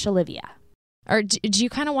cbs.com/Olivia. Or do you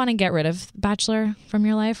kind of want to get rid of Bachelor from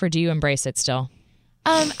your life, or do you embrace it still?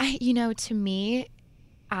 To me,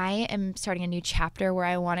 I am starting a new chapter where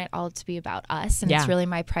I want it all to be about us, and it's really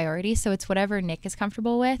my priority. So it's whatever Nick is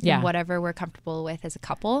comfortable with and whatever we're comfortable with as a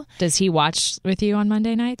couple. Does he watch with you on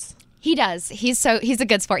Monday nights? He does. He's a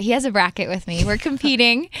good sport. He has a bracket with me. We're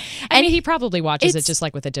competing. And he probably watches it just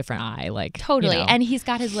like with a different eye. Like, totally. And he's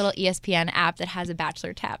got his little ESPN app that has a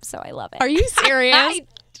Bachelor tab, so I love it. Are you serious?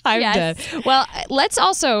 I'm Yes. dead. Well, let's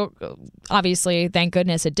also, obviously, thank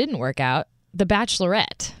goodness it didn't work out, The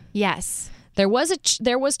Bachelorette. Yes. There was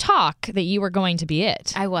talk that you were going to be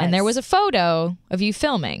it. I was. And there was a photo of you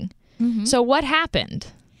filming. Mm-hmm. So what happened?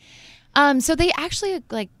 So they actually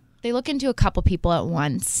they look into a couple people at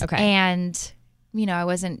once. Okay. And, I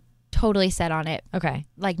wasn't totally set on it. Okay.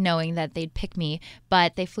 Knowing that they'd pick me.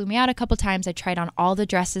 But they flew me out a couple times. I tried on all the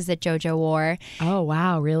dresses that JoJo wore. Oh,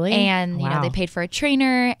 wow. Really? And, wow. they paid for a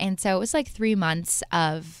trainer. And so it was 3 months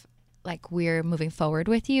of we're moving forward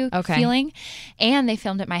with you feeling. And they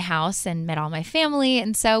filmed at my house and met all my family.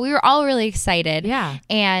 And so we were all really excited. Yeah.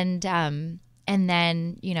 And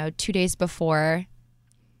then, 2 days before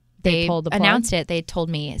they pulled the plug? announced it, they told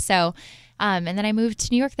me. So, and then I moved to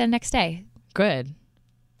New York the next day. Good.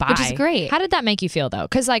 Bye. Which is great. How did that make you feel, though?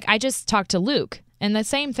 Because, I just talked to Luke, and the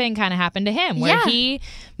same thing kind of happened to him, where he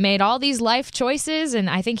made all these life choices, and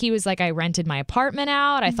I think he was I rented my apartment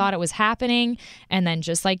out. I thought it was happening, and then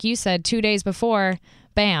just like you said, 2 days before,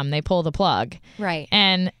 bam, they pull the plug. Right.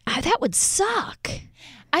 And that would suck.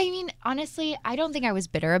 I mean, honestly, I don't think I was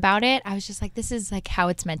bitter about it. I was just this is how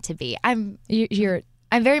it's meant to be.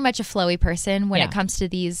 I'm very much a flowy person when it comes to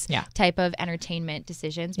these type of entertainment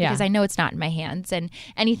decisions because I know it's not in my hands and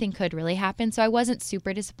anything could really happen. So I wasn't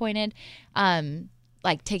super disappointed,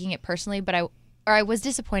 taking it personally, but I was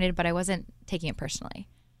disappointed, but I wasn't taking it personally.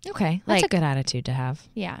 Okay. That's a good attitude to have.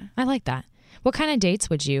 Yeah. I like that. What kind of dates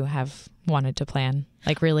would you have wanted to plan?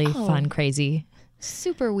 Really fun, crazy?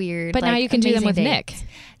 Super weird. But now you can do them with dates.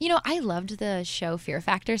 Nick. I loved the show Fear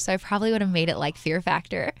Factor, so I probably would have made it like Fear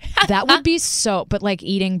Factor. That would be but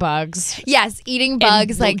eating bugs. Yes, eating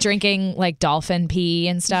bugs, drinking dolphin pee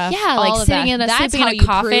and stuff. Yeah, sleeping in a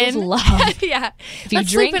coffin. Love. Yeah. If you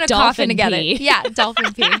Let's drink sleep in a dolphin coffin together. pee. Yeah,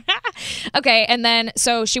 dolphin pee. Okay, and then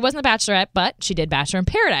so she wasn't the Bachelorette, but she did Bachelor in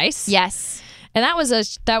Paradise. Yes. And that was a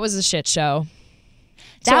shit show.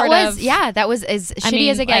 That was as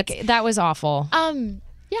shitty as it gets. That was awful.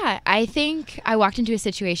 Yeah, I think I walked into a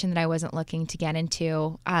situation that I wasn't looking to get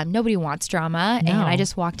into. Nobody wants drama, and I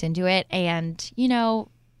just walked into it. And, you know,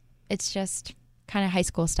 it's just kind of high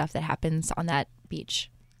school stuff that happens on that beach.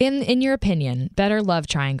 In your opinion, better love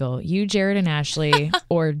triangle, you, Jared, and Ashley,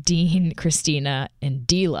 or Dean, Christina, and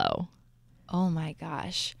D'Lo? Oh, my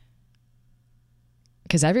gosh.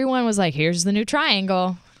 Because everyone was like, here's the new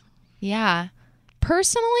triangle. Yeah.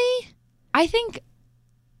 Personally, I think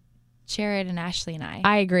Jared and Ashley and I.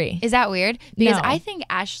 I agree. Is that weird? Because No. I think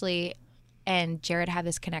Ashley and Jared have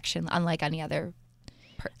this connection unlike any other.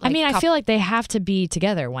 I feel like they have to be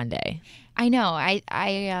together one day. I know.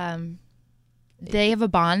 They have a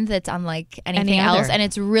bond that's unlike anything Any other. else, and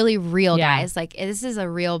it's really real, Yeah. guys. Like, this is a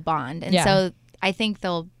real bond, and Yeah. so I think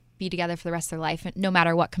they'll be together for the rest of their life, no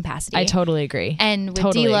matter what capacity. I totally agree. And with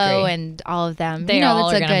Totally D'Lo agree. and all of them, They you know, all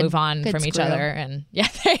that's are a going to good- move on good from each screw. other, and yeah,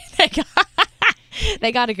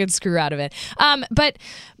 they got a good screw out of it. But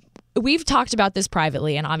we've talked about this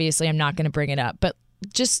privately, and obviously I'm not going to bring it up, but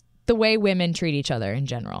just the way women treat each other in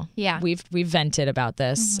general. Yeah. We've vented about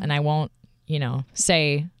this, and I won't,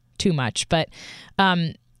 say too much, but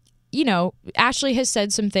Ashley has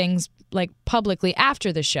said some things like publicly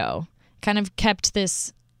after the show, kind of kept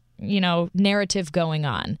this narrative going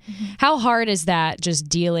on. How hard is that, just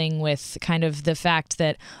dealing with kind of the fact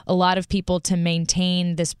that a lot of people, to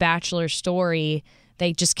maintain this Bachelor story,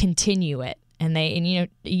 they just continue it, and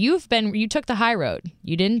you took the high road.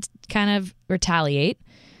 You didn't kind of retaliate.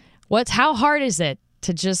 How hard is it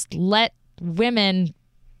to just let women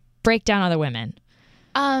break down other women?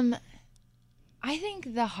 I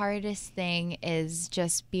think the hardest thing is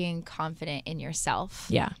just being confident in yourself.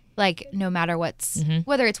 Yeah. Like, no matter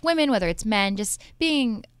whether it's women, whether it's men, just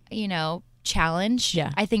being, challenged.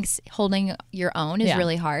 Yeah. I think holding your own is Yeah.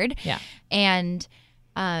 really hard. Yeah. And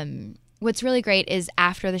what's really great is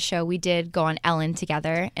after the show, we did go on Ellen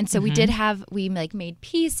together. And so we made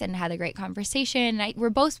peace and had a great conversation. And we're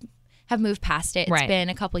both have moved past it. It's Right. been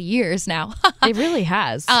a couple years now. It really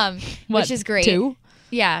has. Which is great. 2?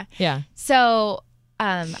 Yeah. Yeah. So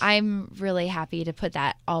I'm really happy to put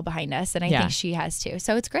that all behind us, and I Yeah. think she has too.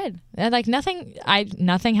 So it's good. And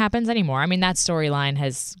nothing happens anymore. I mean, that storyline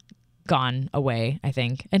has gone away, I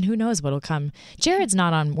think. And who knows what'll come. Jared's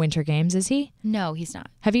not on Winter Games, is he? No, he's not.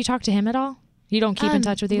 Have you talked to him at all? You don't keep in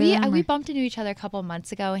touch with either of them? We or- bumped into each other a couple of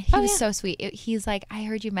months ago, and he was yeah. so sweet. He's like, I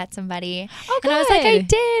heard you met somebody. Oh, And I was like, I good.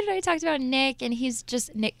 did. I talked about Nick, and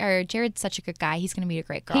Jared's such a good guy. He's going to meet a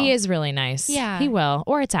great girl. He is really nice. Yeah. He will.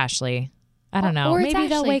 Or it's Ashley. I don't know. or it's Maybe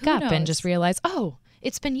they'll Ashley. wake Who up and knows? just realize, oh,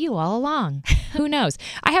 it's been you all along. Who knows?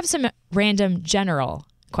 I have some random general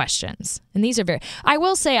questions, and these are I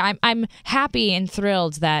will say I'm happy and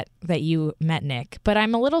thrilled that you met Nick, but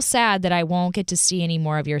I'm a little sad that I won't get to see any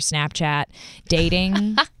more of your Snapchat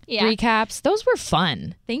dating Yeah. recaps. Those were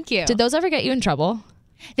fun. Thank you. Did those ever get you in trouble?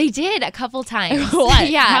 They did a couple times. What?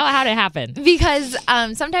 Yeah. How did it happen? Because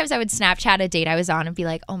sometimes I would Snapchat a date I was on and be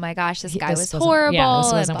like, oh my gosh, this guy This was wasn't- horrible. yeah,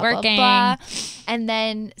 this and wasn't blah, blah, working. blah. And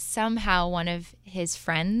then somehow one of his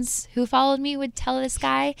friends who followed me would tell this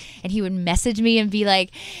guy, and he would message me and be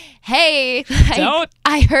like, hey, Don't.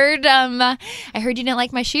 I heard you didn't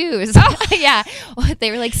like my shoes. Yeah.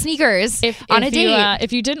 They were like sneakers on a date.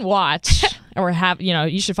 If you didn't watch or have,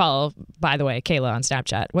 you should follow, by the way, Kayla on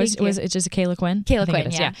Snapchat. Was it just Kayla Quinn? Kayla I think it Quinn,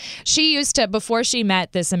 is, yeah. She used to, before she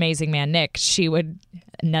met this amazing man, Nick, she would,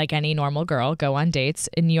 like any normal girl, go on dates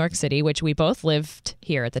in New York City, which we both lived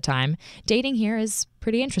here at the time. Dating here is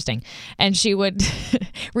pretty interesting. And she would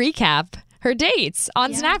recap her dates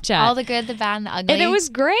on Snapchat. All the good, the bad, and the ugly. And it was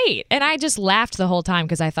great. And I just laughed the whole time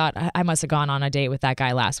because I thought I must have gone on a date with that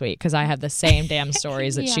guy last week because I have the same damn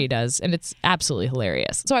stories that she does. And it's absolutely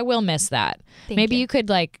hilarious. So I will miss that. Maybe you could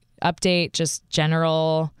update just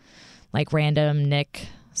general, random Nick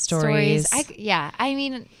stories. I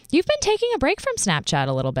mean, You've been taking a break from Snapchat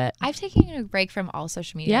a little bit. I've taken a break from all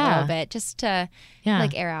social media a Yeah. little bit just to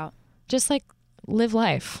air out. Just live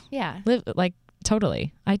life. Yeah. Live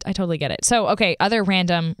totally. I totally get it. So, okay, other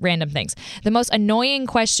random things. The most annoying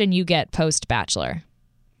question you get post Bachelor.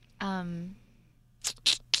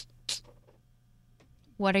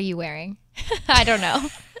 What are you wearing? I don't know.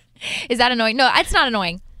 Is that annoying? No, it's not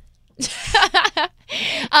annoying.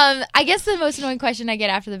 I guess the most annoying question I get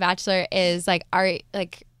after The Bachelor is are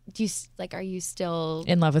you still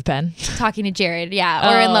In love with Ben. talking to Jared?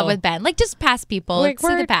 Yeah, or in love Oh. with Ben? Just past people. It's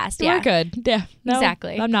in the past. Yeah, We're good. Yeah. No,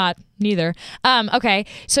 Exactly. I'm not. Neither. Okay.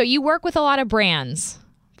 So you work with a lot of brands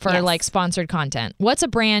for Yes. sponsored content. What's a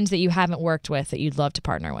brand that you haven't worked with that you'd love to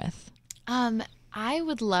partner with? I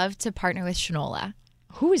would love to partner with Shinola.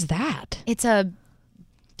 Who is that? It's a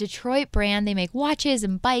Detroit brand. They make watches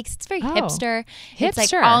and bikes. It's very hipster. It's like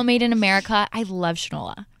Hipster. all made in America. I love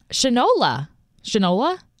Shinola.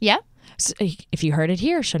 Shinola? Yeah. So, if you heard it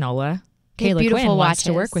here, Shinola, They have Kayla beautiful Quinn wants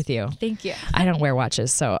to watches. work with you. Thank you. I don't wear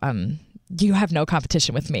watches, so you have no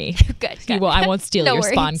competition with me. Good. Well, I won't steal No your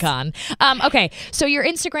worries. SpawnCon. Okay, so your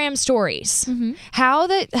Instagram stories. Mm-hmm.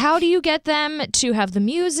 How do you get them to have the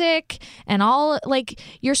music and all? Like,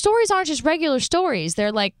 your stories aren't just regular stories.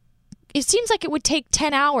 They're like, it seems like it would take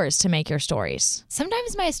 10 hours to make your stories.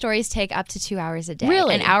 Sometimes my stories take up to 2 hours a day.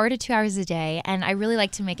 Really? An hour to 2 hours a day. And I really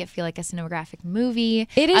like to make it feel like a cinematographic movie.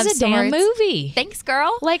 It is of a damn sorts. movie. Thanks,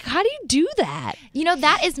 girl. Like, how do you do that? You know,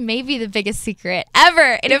 that is maybe the biggest secret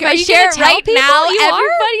ever. And if Are I you share gonna it tell right people now, you are?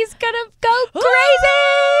 everybody's going to go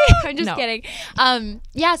crazy. I'm just No. kidding.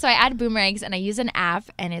 Yeah, so I add boomerangs and I use an app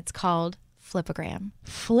and it's called Flipagram.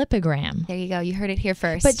 Flipagram. There you go. You heard it here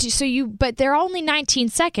first. But they're only 19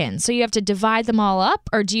 seconds, so you have to divide them all up,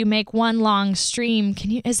 or do you make one long stream?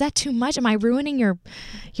 Is that too much? Am I ruining your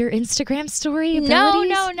Instagram story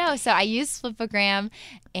abilities? No. So I use Flipagram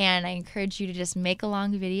and I encourage you to just make a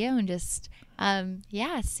long video and just,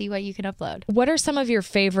 see what you can upload. What are some of your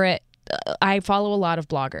favorite? I follow a lot of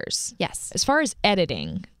bloggers. Yes. As far as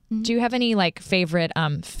editing, do you have any like favorite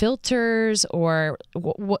filters, or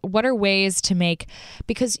what are ways to make?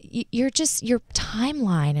 Because your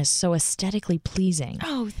timeline is so aesthetically pleasing.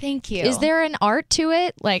 Oh, thank you. Is there an art to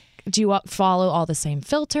it? Like, do you follow all the same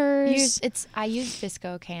filters? I use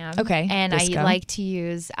VSCO Cam. Okay, And VSCO. I like to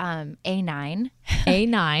use A9 A9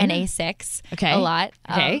 and A6 Okay. a lot.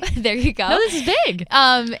 Okay. There you go. No, this is big.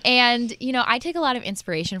 And I take a lot of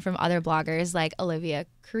inspiration from other bloggers like Olivia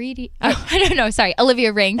Caridi. I don't know. Sorry,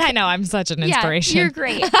 Olivia Rink. I know, I'm such an inspiration. Yeah, you're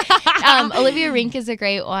great. Olivia Rink is a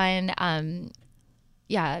great one.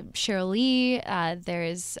 Cheryl Lee.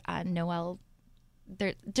 There's Noelle.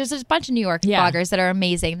 There's a bunch of New York bloggers that are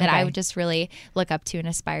amazing that I would just really look up to and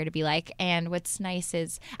aspire to be like. And what's nice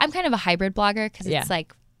is I'm kind of a hybrid blogger because it's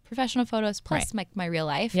like professional photos plus my real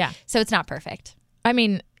life. Yeah. So it's not perfect. I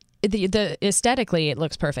mean, the aesthetically it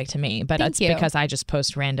looks perfect to me, but Thank it's you. because I just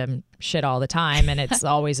post random shit all the time, and it's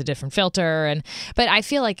always a different filter. But I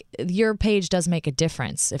feel like your page does make a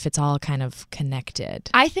difference if it's all kind of connected.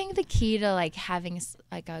 I think the key to like having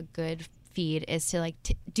like a good feed is to like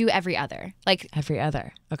do every other. Like Every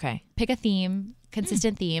other. Okay. pick a theme,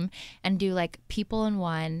 consistent theme, and do like people in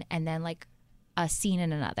one and then like a scene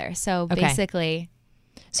in another. So basically,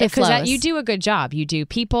 So it flows. you do a good job. You do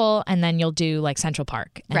people, and then you'll do like Central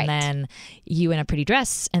Park, and Right. then you in a pretty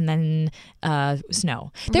dress, and then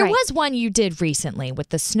snow. There Right. was one you did recently with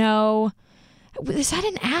the snow. Is that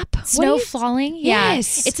an app? What Snow do you- falling. Yeah.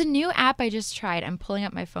 Yes. It's a new app I just tried. I'm pulling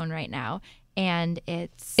up my phone right now. And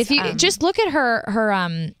it's If you just look at her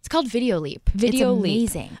it's called Video Leap. Video it's Leap.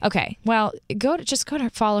 amazing. Okay, well, go to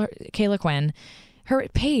follow her, Kayla Quinn. Her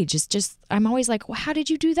page is just. I'm always like, well, how did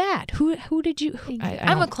you do that? Who did you?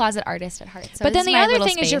 I'm a closet artist at heart. So But this then is the my other little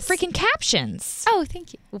thing is your space. freaking captions. Oh,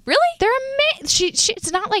 thank you. Really? They're amazing.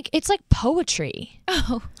 It's not like it's like poetry.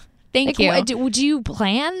 Oh, thank Like, you. would you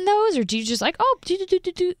plan those, or do you just like, oh,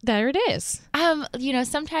 do, there it is?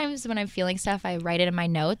 Sometimes when I'm feeling stuff, I write it in my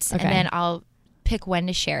notes, Okay. and then I'll pick when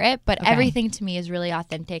to share it. But everything to me is really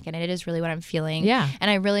authentic, and it is really what I'm feeling. Yeah. And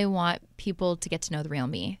I really want people to get to know the real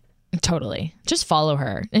me. Totally. Just follow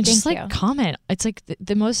her and just Thank like you. comment. It's like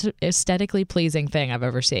the most aesthetically pleasing thing I've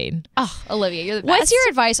ever seen. Oh, Olivia, you're the best. What's your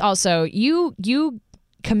advice? Also, you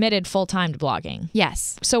committed full time to blogging.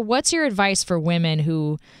 Yes. So what's your advice for women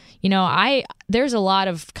who, there's a lot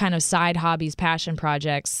of kind of side hobbies, passion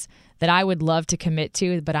projects that I would love to commit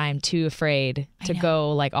to, but I am too afraid to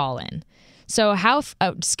go like all in. So how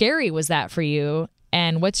scary was that for you?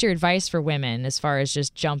 And what's your advice for women as far as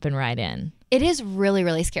just jumping right in? It is really,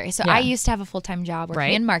 really scary. So Yeah. I used to have a full-time job working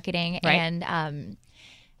Right. in marketing, Right. and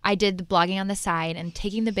I did the blogging on the side and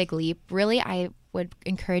taking the big leap. Really, I would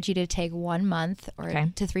encourage you to take 1 month or Okay.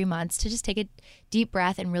 to 3 months to just take a deep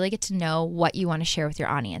breath and really get to know what you want to share with your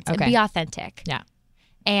audience Okay. and be authentic. Yeah.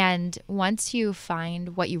 And once you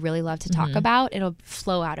find what you really love to Mm-hmm. talk about, it'll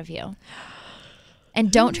flow out of you. And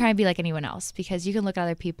don't try and be like anyone else, because you can look at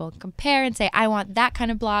other people and compare and say, I want that kind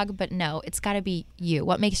of blog, but no, it's got to be you.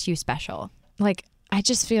 What makes you special? Like, I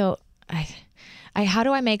just feel, how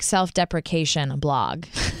do I make self-deprecation a blog?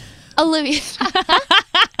 Olivia.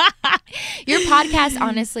 Your podcast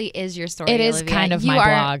honestly is your story. It is Olivia. kind of You my are-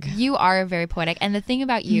 blog. You are very poetic. And the thing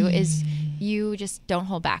about you is you just don't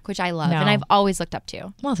hold back, which I love. No. And I've always looked up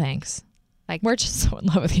to. Well, thanks. Like We're just so in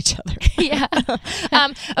love with each other. yeah.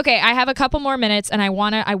 Okay, I have a couple more minutes, and I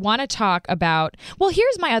wanna talk about. Well,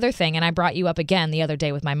 here's my other thing, and I brought you up again the other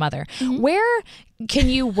day with my mother. Where can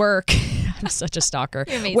you work? I'm such a stalker.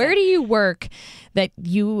 You're amazing. Where do you work that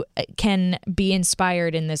you can be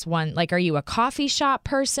inspired in this one? Like, are you a coffee shop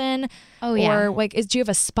person? Oh, yeah. Or like, do you have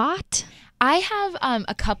a spot? I have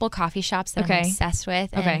a couple coffee shops that Okay. I'm obsessed with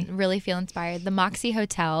and Okay. really feel inspired. The Moxie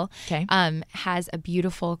Hotel Okay. has a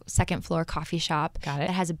beautiful second floor coffee shop Got it.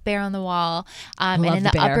 that has a bear on the wall. And love in the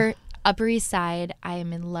the bear. Upper East Side, I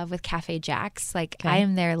am in love with Cafe Jack's. Like I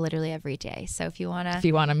am there literally every day. So if you wanna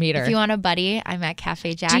meet her. if you want a buddy, I'm at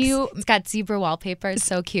Cafe Jack's. It's got zebra wallpaper. It's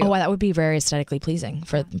so cute. Oh, wow, that would be very aesthetically pleasing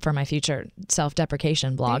for my future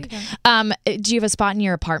self-deprecation blog. Do you have a spot in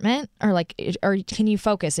your apartment, or can you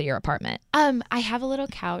focus at your apartment? I have a little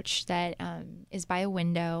couch that is by a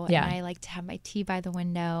window, Yeah. and I like to have my tea by the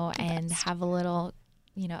window and have a little,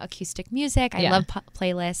 acoustic music. I Yeah. love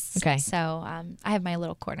playlists. Okay. So I have my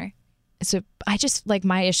little corner. So I just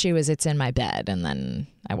my issue is it's in my bed, and then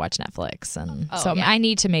I watch Netflix, and yeah. I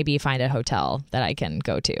need to maybe find a hotel that I can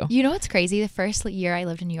go to. You know what's crazy? The first year I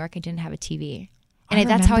lived in New York, I didn't have a TV, I and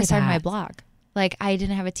that's how I remember started my that. blog. Like I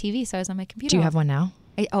didn't have a TV, so I was on my computer. Do you have one now?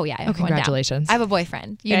 I have one now. congratulations. I have a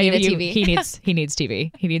boyfriend. You need a TV. He needs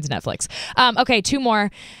TV. He needs Netflix. Okay, two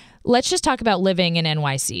more. Let's just talk about living in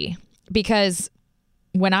NYC, because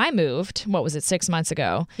when I moved, what was it, 6 months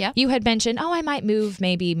ago? Yep. You had mentioned, I might move,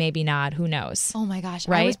 maybe not. Who knows? Oh my gosh!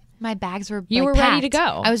 Right? My bags were. You were ready to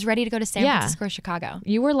packed. go. I was ready to go to San Yeah. Francisco or Chicago.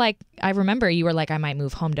 You were like, I remember you were like, I might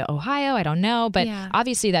move home to Ohio. I don't know, but Yeah.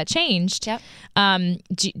 obviously that changed. Yep.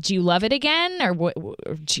 Do you love it again, or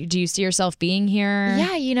do you see yourself being here?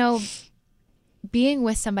 Yeah, being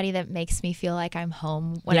with somebody that makes me feel like I'm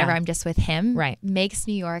home whenever Yeah. I'm just with him, Right. makes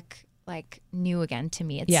New York like new again to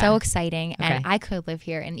me. It's Yeah. so exciting, and Okay. I could live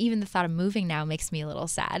here. And even the thought of moving now makes me a little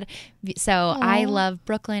sad. So I love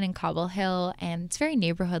Brooklyn and Cobble Hill, and it's very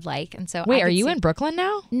neighborhood like. And so Wait, I are could you see- in Brooklyn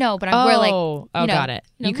now? No, but we're like, got it.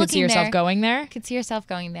 You could see looking yourself there. going there. Could see yourself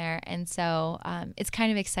going there, and so it's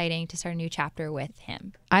kind of exciting to start a new chapter with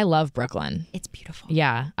him. I love Brooklyn. It's beautiful.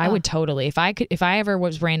 Yeah, I would totally. If I ever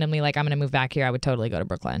was randomly like, I'm going to move back here, I would totally go to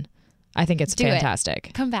Brooklyn. I think it's Do it.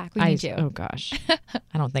 fantastic. Come back. We need you. Oh gosh,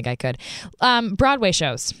 I don't think I could. Broadway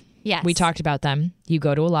shows. Yes. We talked about them. You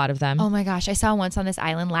go to a lot of them. Oh my gosh, I saw Once on This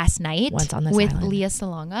Island last night. Once on This with Island. Leah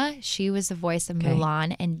Salonga. She was the voice of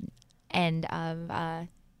Mulan and of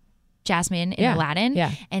Jasmine in Yeah, Aladdin.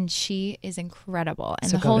 yeah. And she is incredible.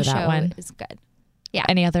 And So the go whole to that show one. is good. Yeah.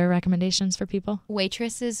 Any other recommendations for people?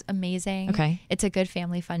 Waitress is amazing. Okay. It's a good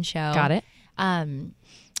family fun show. Got it.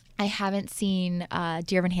 I haven't seen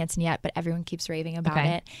Dear Evan Hansen yet, but everyone keeps raving about Okay.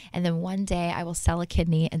 it. And then one day I will sell a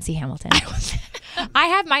kidney and see Hamilton. I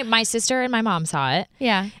have my sister and my mom saw it.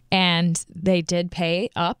 Yeah. And they did pay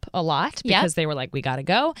up a lot Yep. because they were like, we got to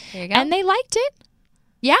go. There you go. And they liked it.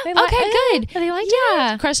 Yeah. They Okay, good. They liked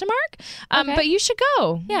Yeah. it. Question mark. Okay. But you should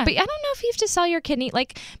go. Yeah. But I don't know if you have to sell your kidney.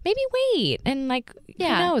 Like, maybe wait and like,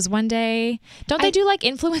 Yeah. who knows? One day, don't they do like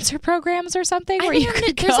influencer programs or something where I you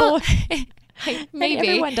don't could know, go? Maybe.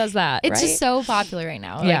 Everyone does that. It's right? just so popular right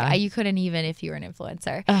now. Yeah. Like, you couldn't even if you were an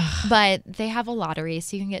influencer. But they have a lottery,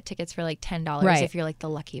 so you can get tickets for like $10 Right. if you're like the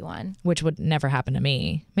lucky one. Which would never happen to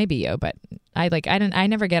me. Maybe you, but I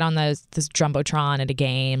never get on this jumbotron at a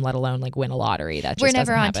game, let alone like win a lottery. That just We're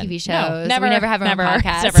never doesn't on happen. TV shows. No, never, We never have our own never,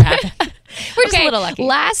 podcast. Never happened. We're just a little lucky.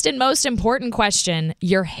 Last and most important question: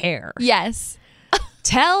 your hair. Yes.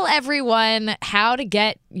 Tell everyone how to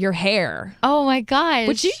get your hair. Oh my gosh.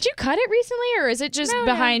 Did you cut it recently, or is it just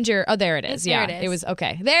behind your? Oh, there it is. There Yeah, it is. it was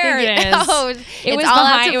okay. There it is. Oh, it it's was all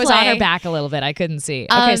out behind. to It was on her play. back a little bit. I couldn't see.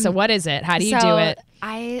 Okay, so what is it? How do you do it?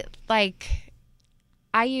 I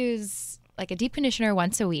use like a deep conditioner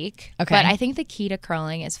once a week. Okay. But I think the key to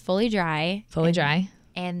curling is fully dry. Fully dry.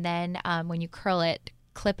 And then when you curl it,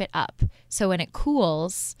 clip it up. So when it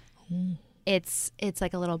cools, it's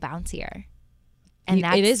like a little bouncier. And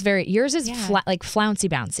It is very. Yours is Yeah. like flouncy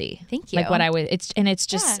bouncy. Thank you. Like what I would. It's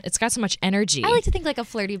just. Yeah. It's got so much energy. I like to think like a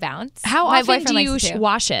flirty bounce. How My often boyfriend do likes you it too.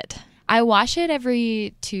 wash it? I wash it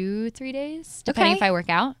every 2-3 days, depending Okay. if I work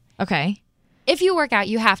out. Okay. If you work out,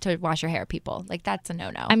 you have to wash your hair, people. Like that's a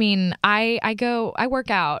no-no. I mean, I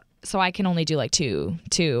work out, so I can only do like two,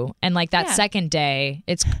 and like that Yeah. second day,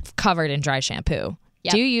 it's covered in dry shampoo.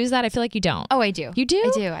 Yep. Do you use that? I feel like you don't. Oh, I do. You do?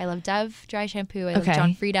 I do. I love Dove dry shampoo. I love Okay.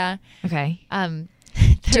 John Frieda. Okay. Do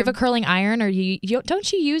Do you have a curling iron, or you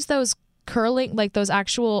don't you use those curling, like those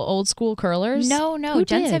actual old school curlers? No. Who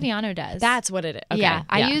Jen did? Saviano does. That's what it is. Okay. Yeah.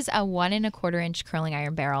 I use a 1 1/4 inch curling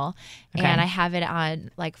iron barrel, Okay. and I have it on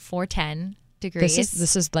like 410. degrees.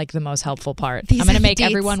 This is like the most helpful part. These I'm going are to the make dates.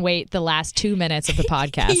 everyone wait the last 2 minutes of the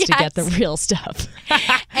podcast to get the real stuff.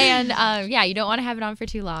 And yeah, you don't want to have it on for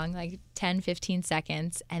too long, like 10, 15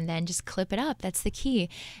 seconds, and then just clip it up. That's the key.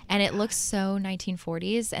 And it looks so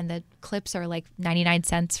 1940s, and the clips are like 99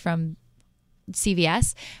 cents from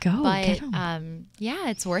CVS. But get 'em. yeah,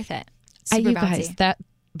 it's worth it. Super You bouncy. guys, that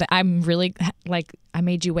I'm really like, I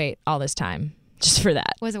made you wait all this time just for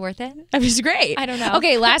that. Was it worth it? It was great. I don't know.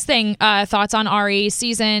 Okay, last thing. Thoughts on Ari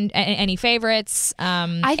season? Any favorites?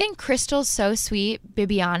 I think Crystal's so sweet.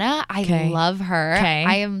 Bibiana, I Okay. love her. Okay.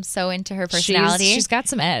 I am so into her personality. She's got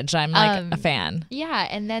some edge. I'm like a fan. Yeah,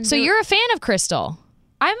 and then So you're a fan of Crystal.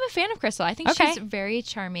 I'm a fan of Crystal. I think Okay. she's very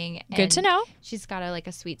charming. Good to and know. She's got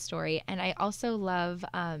a sweet story, and I also love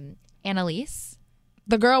Annalise.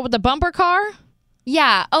 The girl with the bumper car.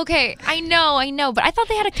 Yeah. Okay. I know. But I thought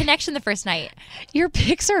they had a connection the first night. Your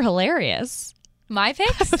picks are hilarious. My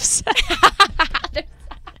picks?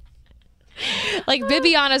 Like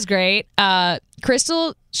Bibiana's great.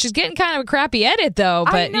 Crystal, she's getting kind of a crappy edit though,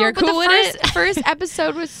 but I know, you're cool the with it. first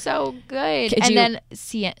episode was so good. Could And you- then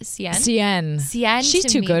Cien. Cien. She's to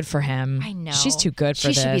too me- good for him. I know. She's too good for She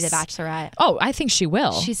this. should be the Bachelorette. Oh, I think she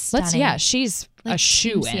will. She's stunning. She's a Like,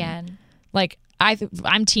 shoe Team in. Cien. Like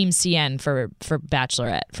I'm Team Cien for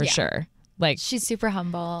Bachelorette for sure. Like She's super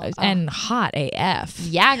humble. and hot AF.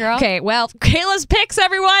 Yeah, girl. Okay, well, Kayla's picks,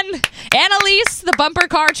 everyone. Annalise, the bumper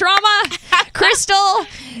car trauma. Crystal,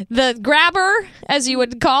 the grabber, as you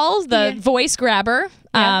would call, the voice grabber.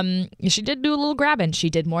 She did do a little grabbing. She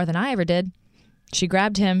did more than I ever did. She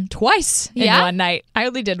grabbed him twice in one night. I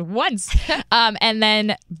only did once. And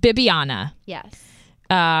then Bibiana, Yes.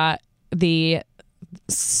 the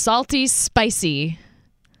salty, spicy.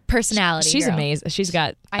 Personality. She's girl. amazing. She's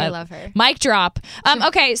got. I love her. Mic drop.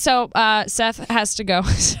 Okay, so Seth has to go.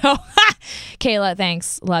 So, Kayla,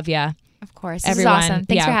 thanks. Love ya. Of course. Everyone, This is awesome.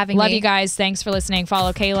 Thanks for having Love me. you guys. Thanks for listening.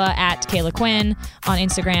 Follow Kayla at Kayla Quinn on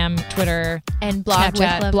Instagram, Twitter, And blog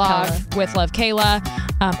Snapchat, with Love blog Kayla. with Love Kayla.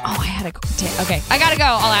 I had a okay. I gotta go.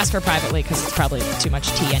 I'll ask her privately because it's probably too much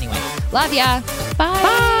tea anyway. Love ya. Bye.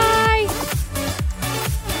 Bye.